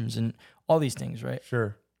worms and all these things, right?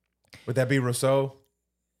 Sure. Would that be Rousseau?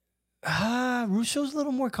 Rousseau's a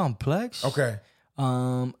little more complex. Okay.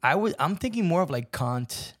 I'm thinking more of like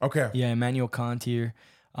Kant. Okay. Yeah, Immanuel Kant here.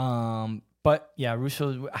 But yeah,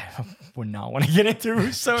 Rousseau, I would not want to get into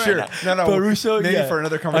Rousseau sure. right now. No. But Rousseau, maybe for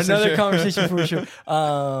another conversation. Another conversation for sure.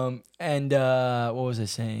 And what was I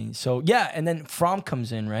saying? So yeah, and then Fromm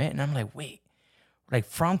comes in, right? And I'm like, wait, like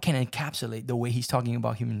Fromm can encapsulate the way he's talking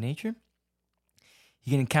about human nature. He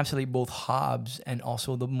can encapsulate both Hobbes and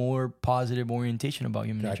also the more positive orientation about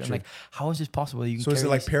human nature. I'm like, how is this possible? So is it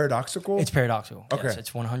like paradoxical? It's paradoxical. Okay. Yes, it's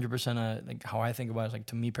 100% like how I think about it. It's like,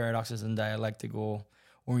 to me, paradoxes and dialectical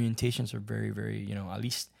orientations are very, very, at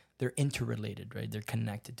least they're interrelated, right? They're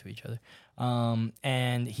connected to each other.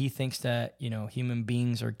 And he thinks that, human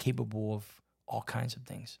beings are capable of all kinds of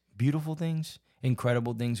things. Beautiful things,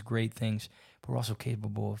 incredible things, great things, but we're also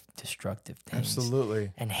capable of destructive things.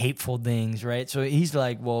 Absolutely. And hateful things, right? So he's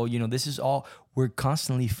like, well, this is all, we're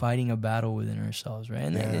constantly fighting a battle within ourselves, right?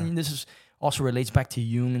 And this is also relates back to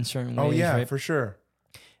Jung in certain ways. Oh, yeah, right? for sure.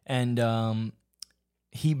 And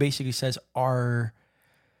he basically says our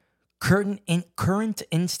current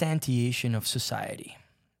instantiation of society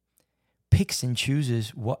picks and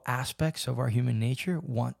chooses what aspects of our human nature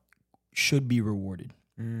should be rewarded.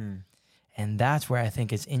 And that's where I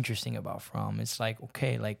think it's interesting about Fromm. It's like,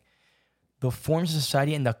 okay, like the forms of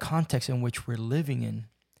society and the context in which we're living in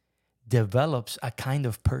develops a kind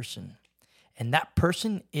of person. And that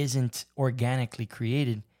person isn't organically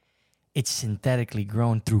created. It's synthetically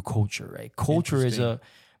grown through culture, right? Culture is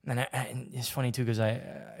and it's funny too, because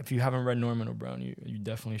if you haven't read Norman O'Brown, you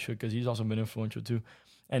definitely should, because he's also been influential too.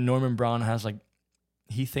 And Norman Brown has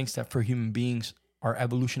he thinks that for human beings, our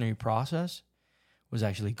evolutionary process was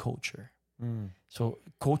actually culture. So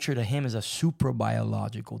culture to him is a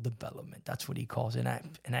suprabiological development. That's what he calls it.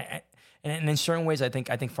 And in certain ways, I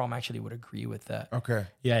think Fromm actually would agree with that. Okay.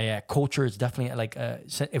 Yeah. Culture is definitely like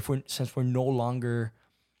since we're no longer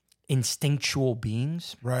instinctual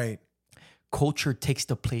beings, right? Culture takes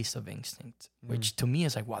the place of instinct, which to me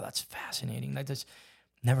is like, wow, that's fascinating. Like, just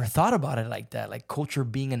never thought about it like that. Like culture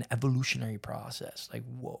being an evolutionary process. Like,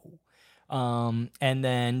 whoa. And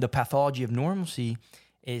then the pathology of normalcy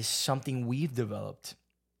is something we've developed,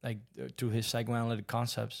 like through his psychoanalytic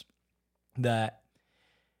concepts, that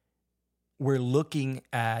we're looking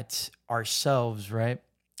at ourselves, right,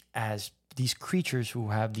 as these creatures who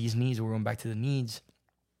have these needs. We're going back to the needs.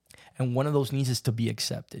 And one of those needs is to be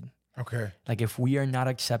accepted. Okay. Like if we are not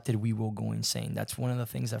accepted, we will go insane. That's one of the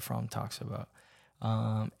things that Fromm talks about.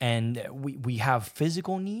 And we have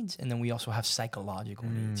physical needs, and then we also have psychological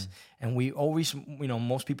needs. And we always,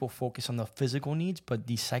 most people focus on the physical needs, but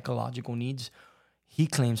these psychological needs, he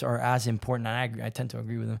claims, are as important. And I tend to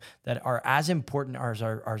agree with him, that are as important as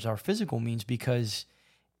our physical means, because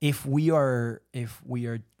if we're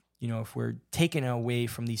taken away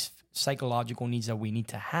from these psychological needs that we need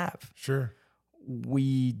to have, sure,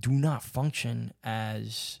 we do not function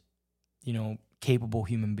as, capable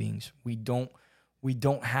human beings. we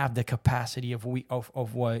don't have the capacity of what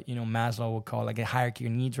Maslow would call like a hierarchy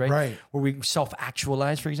of needs, right? Right. Where we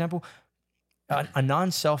self-actualize, for example. A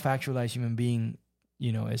non-self-actualized human being,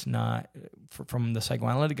 is not, from the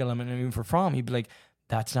psychoanalytic element, and even for Fromm, he'd be like,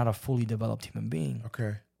 that's not a fully developed human being.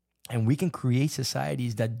 Okay. And we can create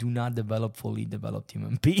societies that do not develop fully developed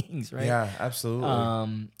human beings, right? Yeah,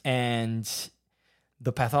 absolutely. And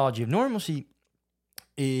the pathology of normalcy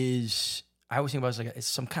is, I always think about it as it's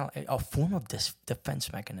some kind of a form of this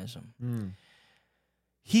defense mechanism.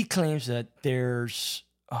 He claims that there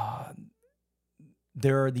are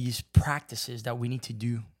these practices that we need to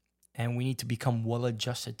do, and we need to become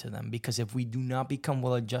well-adjusted to them, because if we do not become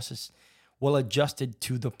well-adjusted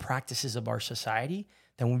to the practices of our society,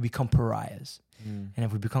 then we become pariahs. And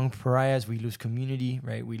if we become pariahs, we lose community,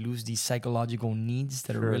 right? We lose these psychological needs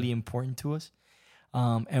that are really important to us.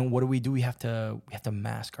 And what do? We have to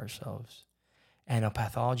mask ourselves. And a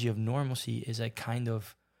pathology of normalcy is a kind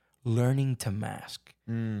of learning to mask,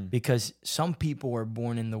 because some people are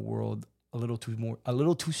born in the world a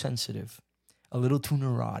little too sensitive, a little too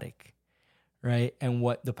neurotic, right? And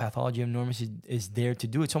what the pathology of normalcy is there to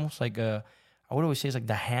do, it's almost like I would always say it's like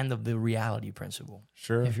the hand of the reality principle.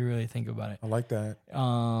 Sure. If you really think about it. I like that.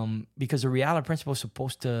 Because the reality principle is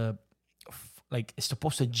supposed to, it's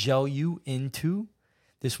supposed to gel you into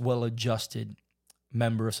this well-adjusted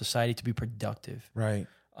member of society to be productive. Right.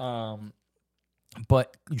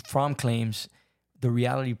 But Fromm claims the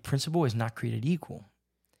reality principle is not created equal,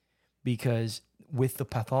 because with the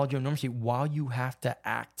pathology of normalcy, while you have to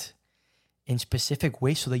act in specific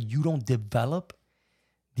ways so that you don't develop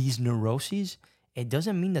these neuroses, it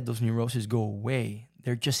doesn't mean that those neuroses go away.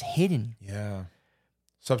 They're just hidden. Yeah.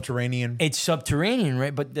 Subterranean. It's subterranean,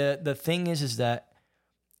 right? But the thing is that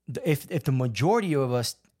if the majority of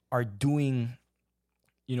us are doing,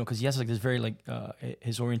 because he has like this very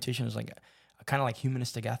his orientation is like a kind of like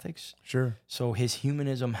humanistic ethics. Sure. So his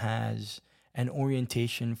humanism has an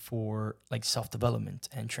orientation for like self-development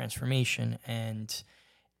and transformation and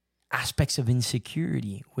aspects of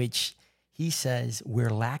insecurity, which he says we're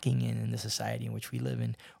lacking in the society in which we live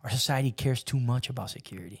in. Our society cares too much about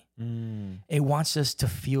security. It wants us to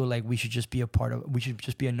feel like we should just be we should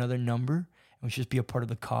just be another number, and we should just be a part of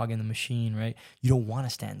the cog in the machine, right? You don't want to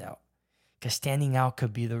stand out, because standing out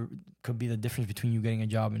could be the difference between you getting a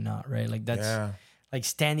job and not, right? Like like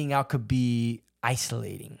standing out could be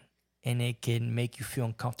isolating, and it can make you feel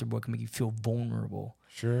uncomfortable. It can make you feel vulnerable.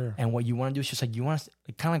 Sure. And what you want to do is just like, you want to,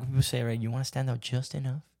 kind of like people say, right? You want to stand out just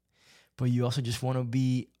enough, but you also just want to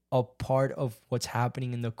be a part of what's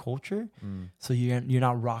happening in the culture. So you're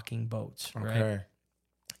not rocking boats, right? Okay.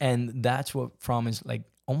 And that's what Fromm is like,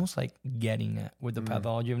 almost like getting at with the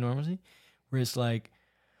pathology of normalcy, where it's like,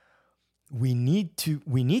 we need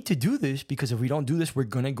to do this, because if we don't do this, we're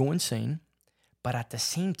going to go insane. But at the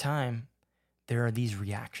same time, there are these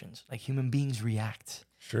reactions, like human beings react.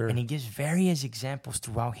 Sure. And he gives various examples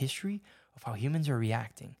throughout history of how humans are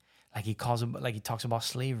reacting. Like he talks about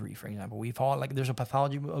slavery, for example. We've all there's a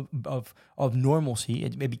pathology of normalcy.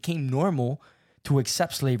 It became normal to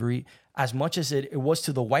accept slavery as much as it was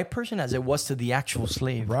to the white person as it was to the actual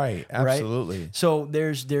slave. Right. Absolutely. Right? So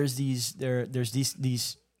there's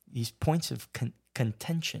these points of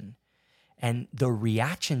contention, and the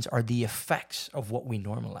reactions are the effects of what we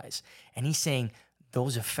normalize. And he's saying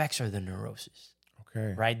those effects are the neuroses.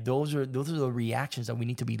 Okay. Right? Those are the reactions that we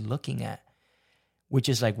need to be looking at, which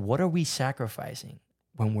is like, what are we sacrificing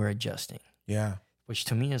when we're adjusting? Yeah. Which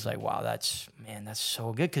to me is like, wow, that's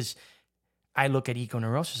so good. Because I look at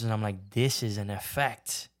eco-neurosis and I'm like, this is an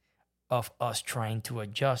effect of us trying to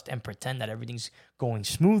adjust and pretend that everything's going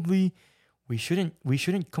smoothly. We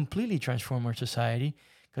shouldn't completely transform our society,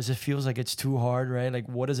 because it feels like it's too hard, right? Like,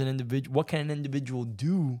 what can an individual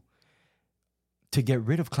do to get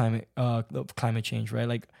rid of climate change, right?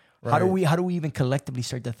 Like, right. How do we even collectively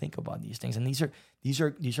start to think about these things? And these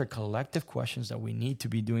are collective questions that we need to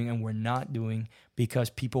be doing, and we're not doing, because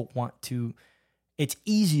people want to. It's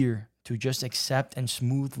easier to just accept and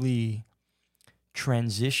smoothly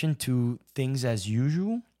transition to things as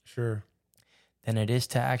usual. Sure. Than it is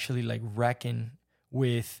to actually like reckon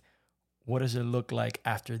with what does it look like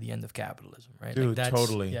after the end of capitalism, right? Dude, like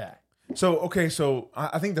totally. Yeah. So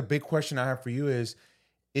I think the big question I have for you is,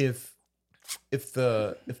 if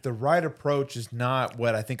the right approach is not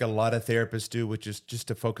what I think a lot of therapists do, which is just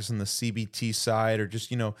to focus on the CBT side, or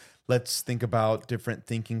just, let's think about different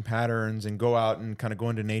thinking patterns and go out and kind of go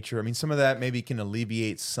into nature. I mean, some of that maybe can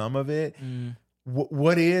alleviate some of it.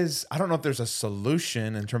 What is, I don't know if there's a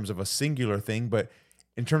solution in terms of a singular thing, but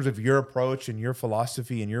in terms of your approach and your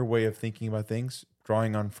philosophy and your way of thinking about things,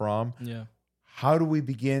 drawing on Fromm, yeah, how do we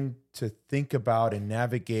begin to think about and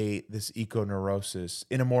navigate this eco-neurosis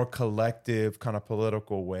in a more collective kind of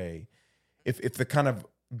political way? If the kind of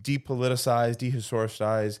depoliticized,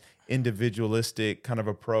 dehistoricized, individualistic kind of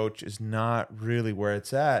approach is not really where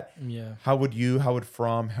it's at, how would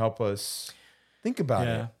Fromm help us think about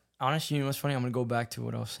it? Honestly, you know what's funny? I'm going to go back to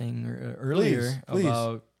what I was saying earlier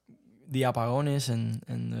about the apagones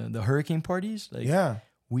and the hurricane parties. Like,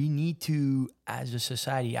 we need to, as a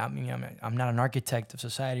society, I mean, I'm not an architect of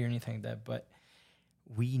society or anything like that, but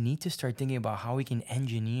we need to start thinking about how we can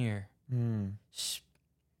engineer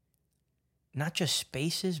not just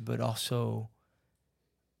spaces, but also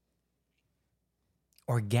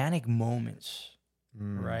organic moments,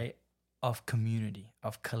 right, of community,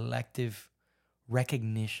 of collective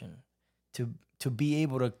recognition, to be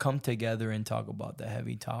able to come together and talk about the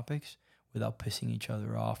heavy topics without pissing each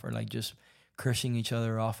other off or like just cursing each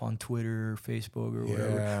other off on Twitter or Facebook or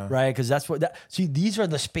whatever, right? Because that's what see, these are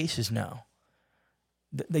the spaces now.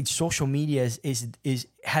 Like social media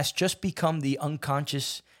has just become the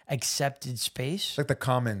unconscious accepted space. Like the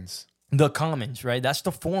commons, right? That's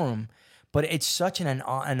the forum, but it's such an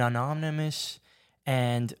anonymous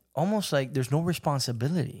and almost like there's no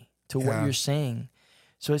responsibility to what you're saying.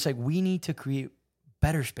 So it's like we need to create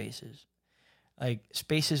better spaces, like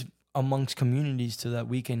spaces amongst communities so that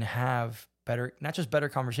we can have better, not just better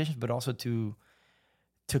conversations, but also to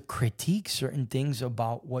critique certain things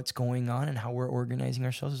about what's going on and how we're organizing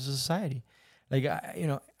ourselves as a society. Like,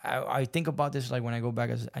 I think about this, like when I go back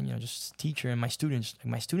as, just teacher and my students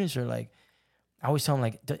are like, I always tell them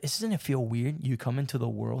like, doesn't it feel weird? You come into the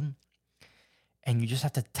world and you just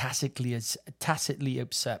have to tacitly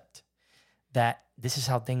accept that this is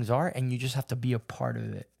how things are, and you just have to be a part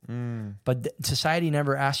of it. But society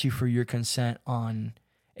never asks you for your consent on,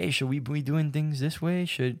 hey, should we be doing things this way?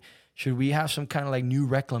 Should we have some kind of like new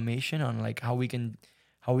reclamation on like how we can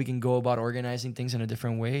go about organizing things in a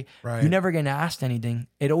different way? Right. You're never gonna ask anything.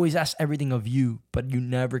 It always asks everything of you, but you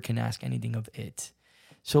never can ask anything of it.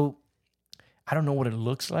 So I don't know what it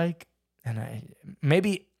looks like, and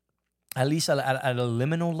maybe at least at a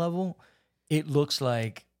liminal level, it looks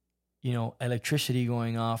like, electricity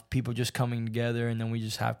going off, people just coming together, and then we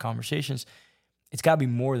just have conversations. It's got to be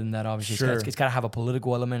more than that, obviously. Sure. It's got to have a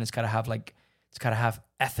political element. It's got to have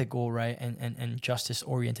ethical, right, and justice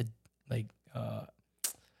oriented, like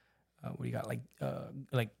what do you got,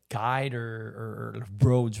 like guide or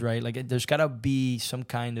roads, right? Like there's got to be some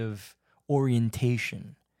kind of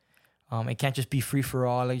orientation. It can't just be free for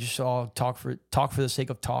all. Like just all talk for the sake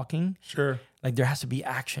of talking. Sure. Like there has to be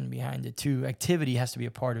action behind it too. Activity has to be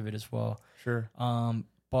a part of it as well. Sure.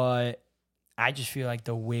 But I just feel like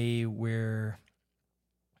the way we're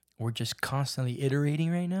just constantly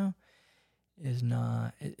iterating right now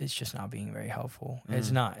it's just not being very helpful.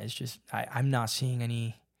 It's not. It's just I'm not seeing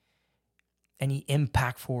any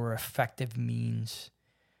impactful or effective means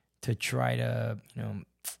to try to,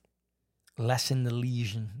 lessen the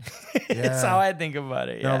lesion. That's how I think about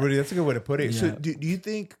it. No, Rudy, that's a good way to put it. So do you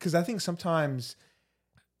think, because I think sometimes,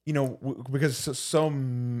 because so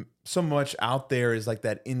much out there is like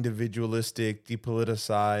that individualistic,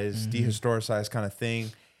 depoliticized, dehistoricized kind of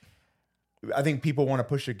thing. I think people want to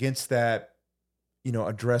push against that,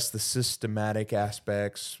 address the systematic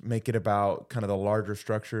aspects, make it about kind of the larger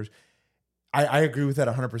structures. I agree with that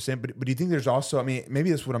 100%, but do you think there's also, I mean, maybe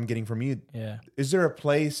that's what I'm getting from you. Yeah. Is there a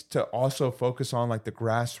place to also focus on like the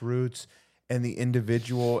grassroots and the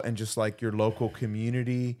individual and just like your local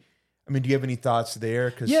community? I mean, do you have any thoughts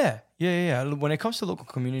there? Yeah. When it comes to local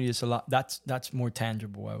community, it's a lot, that's more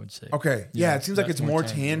tangible, I would say. Okay. Yeah, it seems like it's more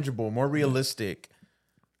tangible, more realistic.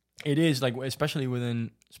 It is, like, especially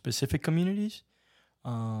within specific communities.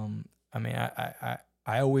 I mean,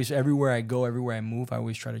 I always, everywhere I go, everywhere I move, I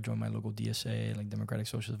always try to join my local DSA, like Democratic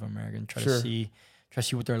Socialists of America, and try to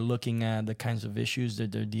see what they're looking at, the kinds of issues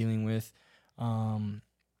that they're dealing with, and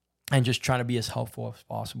just trying to be as helpful as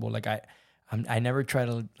possible. Like I never try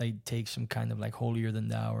to like take some kind of like holier than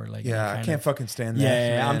thou or like I can't fucking stand that.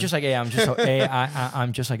 Yeah, I'm just like I'm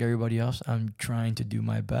just like everybody else. I'm trying to do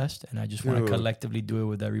my best, and I just want to collectively do it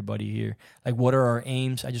with everybody here. Like, what are our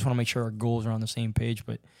aims? I just want to make sure our goals are on the same page,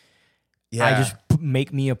 but. Yeah. I just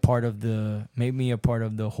make me a part of the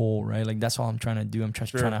whole, right? Like that's all I'm trying to do. I'm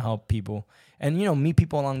just trying to help people and, meet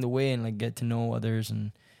people along the way and like get to know others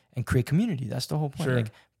and create community. That's the whole point.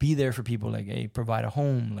 Like be there for people, like, hey, provide a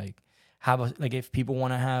home, like have like if people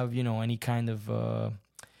want to have, any kind of,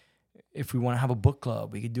 if we want to have a book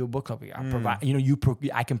club, we could do a book club.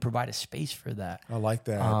 I can provide a space for that. I like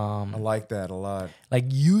that. I like that a lot. Like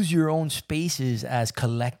use your own spaces as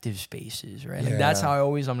collective spaces, right? Like that's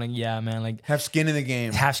how I'm like, yeah, man, like have skin in the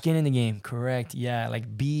game. Have skin in the game, correct. Yeah,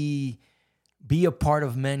 like be a part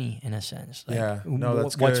of many in a sense. Like, that's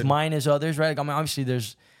good. What's mine is others, right? Like, I mean, obviously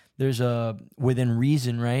there's a within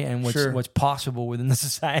reason, right? And what's possible within the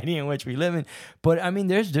society in which we live in. But I mean,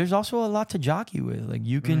 there's also a lot to jockey with. Like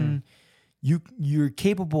you can you're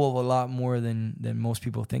capable of a lot more than most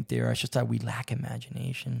people think they are. It's just that we lack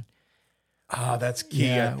imagination. That's key.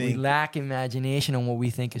 Yeah, I think we lack imagination on what we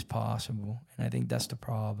think is possible, and I think that's the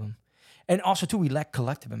problem. And also too, we lack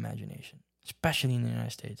collective imagination, especially in the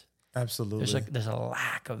United States. Absolutely. There's a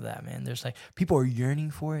lack of that, man. There's like people are yearning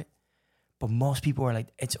for it, but most people are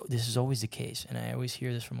like, this is always the case. And I always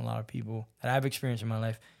hear this from a lot of people that I've experienced in my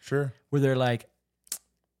life. Sure. Where they're like,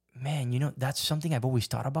 man, that's something I've always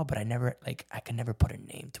thought about, but I can never put a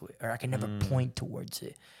name to it, or I can never point towards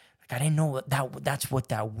it. Like I didn't know that's what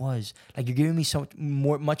that was. Like you're giving me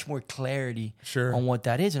much more clarity on what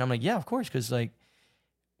that is. And I'm like, yeah, of course. Cause like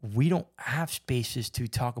we don't have spaces to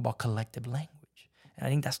talk about collective language. And I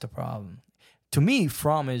think that's the problem. To me,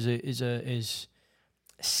 Fromm is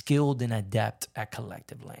skilled and adept at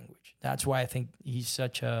collective language. That's why I think he's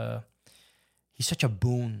such a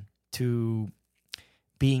boon to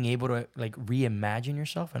being able to like reimagine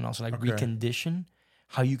yourself and also like recondition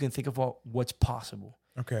how you can think of what's possible.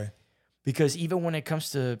 Okay. Because even when it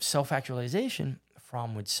comes to self-actualization,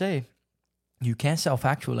 Fromm would say, you can't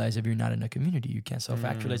self-actualize if you're not in a community. You can't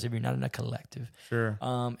self-actualize if you're not in a collective. Sure.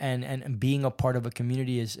 And being a part of a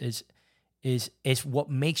community is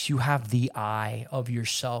what makes you have the eye of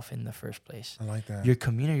yourself in the first place. I like that. Your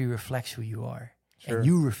community reflects who you are. Sure. And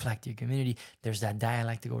you reflect your community. There's that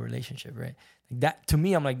dialectical relationship, right? Like that to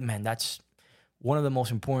me, I'm like, man, that's one of the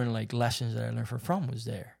most important like lessons that I learned from Fromm was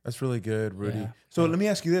there. That's really good, Rudy. Yeah. So let me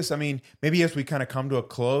ask you this. I mean, maybe as we kind of come to a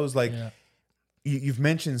close, like you've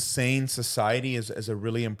mentioned sane society as a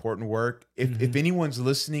really important work. If anyone's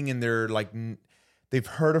listening and they're like, they've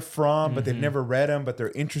heard of Fromm, but they've never read him, but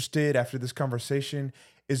they're interested after this conversation,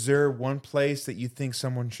 is there one place that you think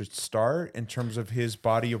someone should start in terms of his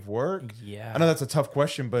body of work? Yeah. I know that's a tough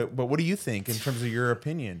question, but what do you think in terms of your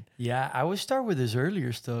opinion? Yeah, I would start with his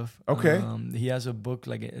earlier stuff. Okay. He has a book,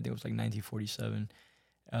 like I think it was like 1947,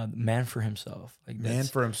 Man for Himself. Like Man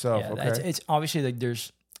for Himself, yeah, okay. It's obviously like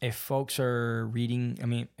if folks are reading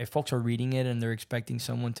it and they're expecting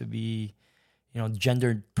someone to be,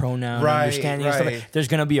 gendered pronoun understanding and stuff like, there's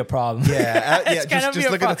gonna be a problem. Yeah, just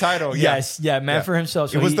look at the title. Yes, Man for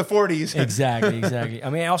Himself. So it was the 40s. Exactly. I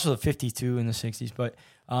mean, also the 52 and the 60s, but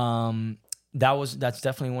that's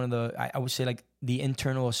definitely one of the I would say like the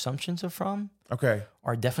internal assumptions of Fromm. Okay.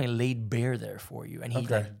 Are definitely laid bare there for you, and he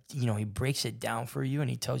he breaks it down for you, and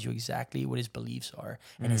he tells you exactly what his beliefs are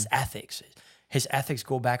and his ethics. His ethics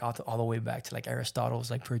go back all the way back to like Aristotle's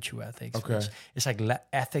like virtue ethics. Okay. It's like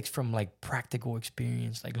ethics from like practical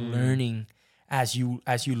experience, like learning as you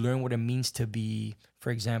learn what it means to be,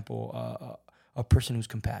 for example, a person who's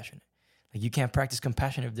compassionate. Like you can't practice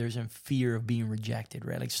compassion if there's a fear of being rejected,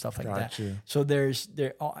 right? Like stuff like that. So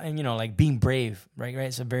like being brave, right?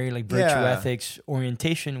 It's a very like virtue ethics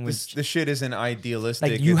orientation. Which this shit isn't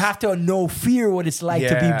idealistic. Like you have to know fear what it's like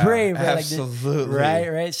to be brave, right? Absolutely,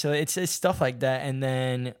 right. So it's stuff like that. And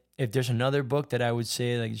then if there's another book that I would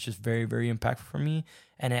say like it's just very very impactful for me,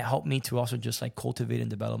 and it helped me to also just like cultivate and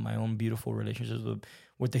develop my own beautiful relationships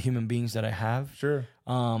with the human beings that I have. Sure.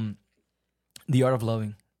 The Art of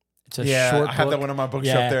Loving. It's a short book. I have that one on my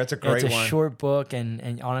bookshelf there. It's a great one. It's a short book,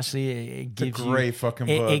 and honestly, it gives you... It's a great fucking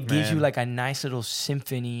book, It gives you like a nice little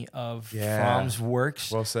symphony of Fromm's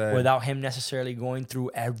works. Well said. Without him necessarily going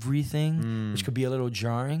through everything, which could be a little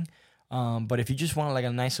jarring. But if you just want like a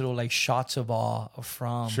nice little like shots of awe of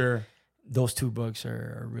Fromm, those two books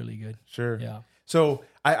are really good. Sure. Yeah. So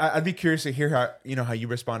I'd be curious to hear how you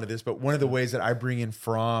respond to this. But one of the ways that I bring in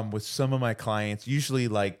Fromm with some of my clients, usually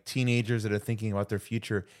like teenagers that are thinking about their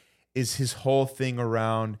future, is his whole thing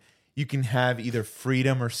around you can have either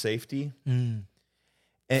freedom or safety. And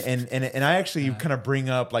I actually kind of bring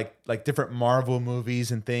up like different Marvel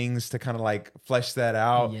movies and things to kind of like flesh that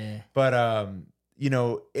out. Yeah. But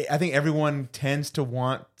I think everyone tends to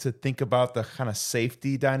want to think about the kind of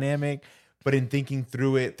safety dynamic, but in thinking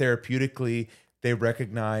through it therapeutically, they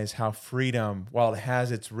recognize how freedom, while it has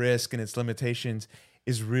its risk and its limitations,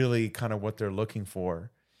 is really kind of what they're looking for.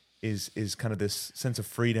 Is kind of this sense of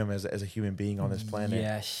freedom as a human being on this planet.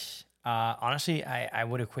 Yes. Honestly, I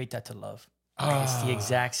would equate that to love. It's the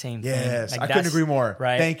exact same thing. Yes, like I couldn't agree more.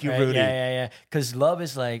 Right. Thank you, Rudy. Yeah. Because love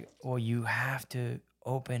is like, well, you have to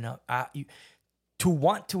open up. To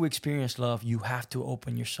want to experience love, you have to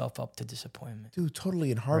open yourself up to disappointment. Dude,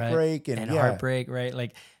 totally. And heartbreak. Right? And heartbreak, right?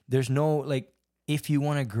 Like, there's no, like, if you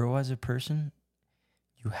want to grow as a person,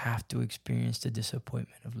 you have to experience the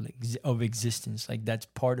disappointment of existence. Like, that's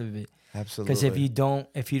part of it. Absolutely. Because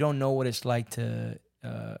if you don't know what it's like to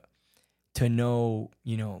know,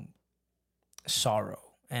 sorrow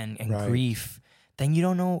and grief, then you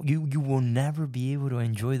don't know, you will never be able to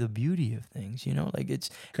enjoy the beauty of things, like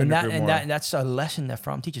it's, that's a lesson that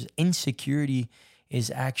Fromm teaches. Insecurity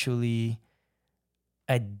is actually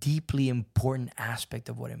a deeply important aspect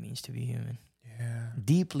of what it means to be human. Yeah.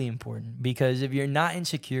 Deeply important. Because if you're not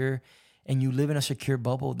insecure and you live in a secure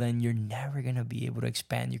bubble, then you're never going to be able to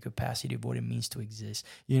expand your capacity of what it means to exist.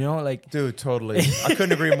 Dude, totally. I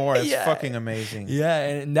couldn't agree more. It's fucking amazing. Yeah.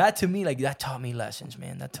 And that, to me, like, that taught me lessons,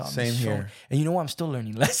 man. That taught me Same here. And you know what? I'm still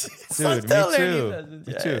learning lessons. Dude, me too.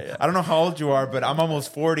 Me too. Yeah. I don't know how old you are, but I'm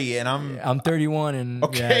almost 40 and I'm 31 and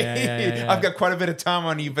okay. Yeah. I've got quite a bit of time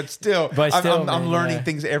on you, but still, I'm learning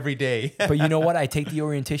things every day. But you know what? I take the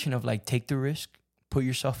orientation of, like, take the risk, put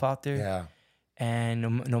yourself out there. Yeah.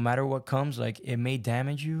 And no matter what comes, like, it may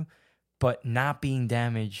damage you, but not being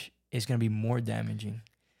damaged is going to be more damaging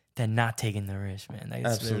than not taking the risk, man.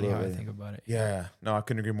 That's Absolutely. literally how I think about it. Yeah. No, I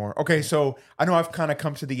couldn't agree more. Okay, so I know I've kind of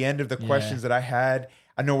come to the end of the questions that I had.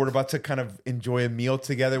 I know we're about to kind of enjoy a meal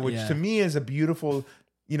together, which to me is a beautiful,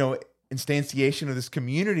 instantiation of this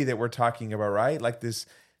community that we're talking about, right? Like this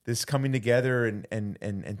coming together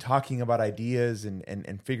and talking about ideas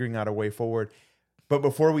and figuring out a way forward. But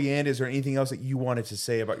before we end, is there anything else that you wanted to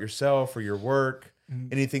say about yourself or your work?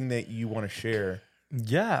 Anything that you want to share?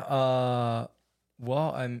 Yeah.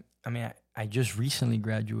 Well, I just recently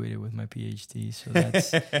graduated with my PhD, so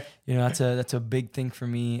that's that's a big thing for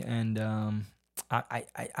me. And I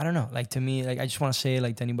don't know. Like, to me, like, I just want to say,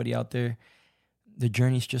 like, to anybody out there, the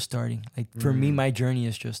journey's just starting. Like, for me, my journey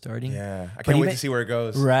is just starting. Yeah, I can't wait to see where it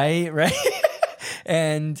goes. Right.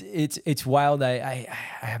 And it's wild. I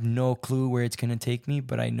have no clue where it's gonna take me,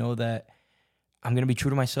 but I know that I'm gonna be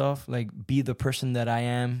true to myself, like, be the person that I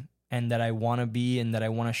am and that I want to be and that I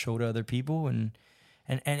want to show to other people, and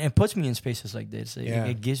it puts me in spaces like this.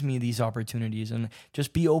 It gives me these opportunities, and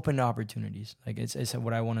just be open to opportunities. Like, it's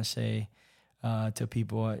what I want to say to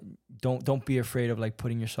people. Don't be afraid of, like,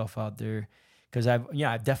 putting yourself out there. Because I've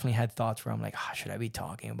definitely had thoughts where I'm like, should I be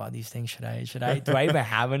talking about these things? Should I? Do I even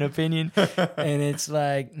have an opinion? And it's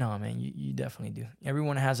like, no, man, you definitely do.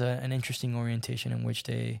 Everyone has an interesting orientation in which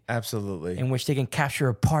they can capture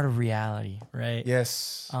a part of reality, right?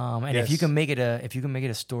 Yes. And if you can make it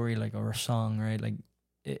a story, like, or a song, right? Like,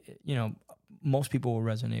 most people will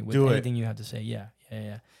resonate with anything you have to say.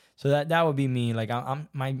 Yeah. So that would be me. Like,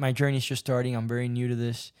 my journey's just starting. I'm very new to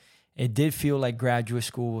this. It did feel like graduate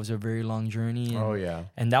school was a very long journey.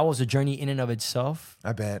 And that was a journey in and of itself.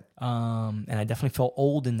 I bet. And I definitely felt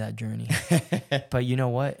old in that journey. But you know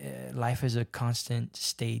what? Life is a constant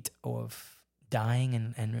state of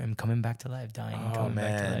dying and coming back to life. Dying and coming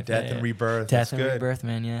back to life. Death and rebirth. Death and rebirth,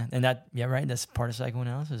 man, yeah. And right. That's part of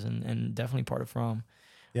psychoanalysis and definitely part of Fromm.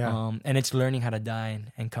 Yeah. And it's learning how to die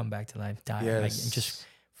and come back to life. Die. Yes. Like, and just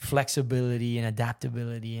flexibility and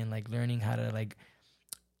adaptability and, like, learning how to, like,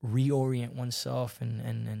 reorient oneself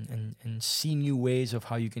and see new ways of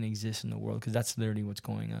how you can exist in the world, because that's literally what's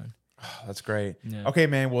going on. Oh, that's great. Yeah. Okay,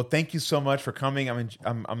 man. Well, thank you so much for coming.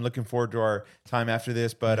 I'm looking forward to our time after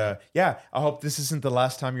this. But I hope this isn't the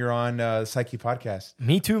last time you're on Psyche Podcast.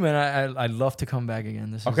 Me too, man. I'd love to come back again.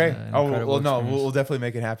 This is okay. We'll definitely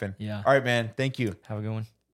make it happen. Yeah. All right, man. Thank you. Have a good one.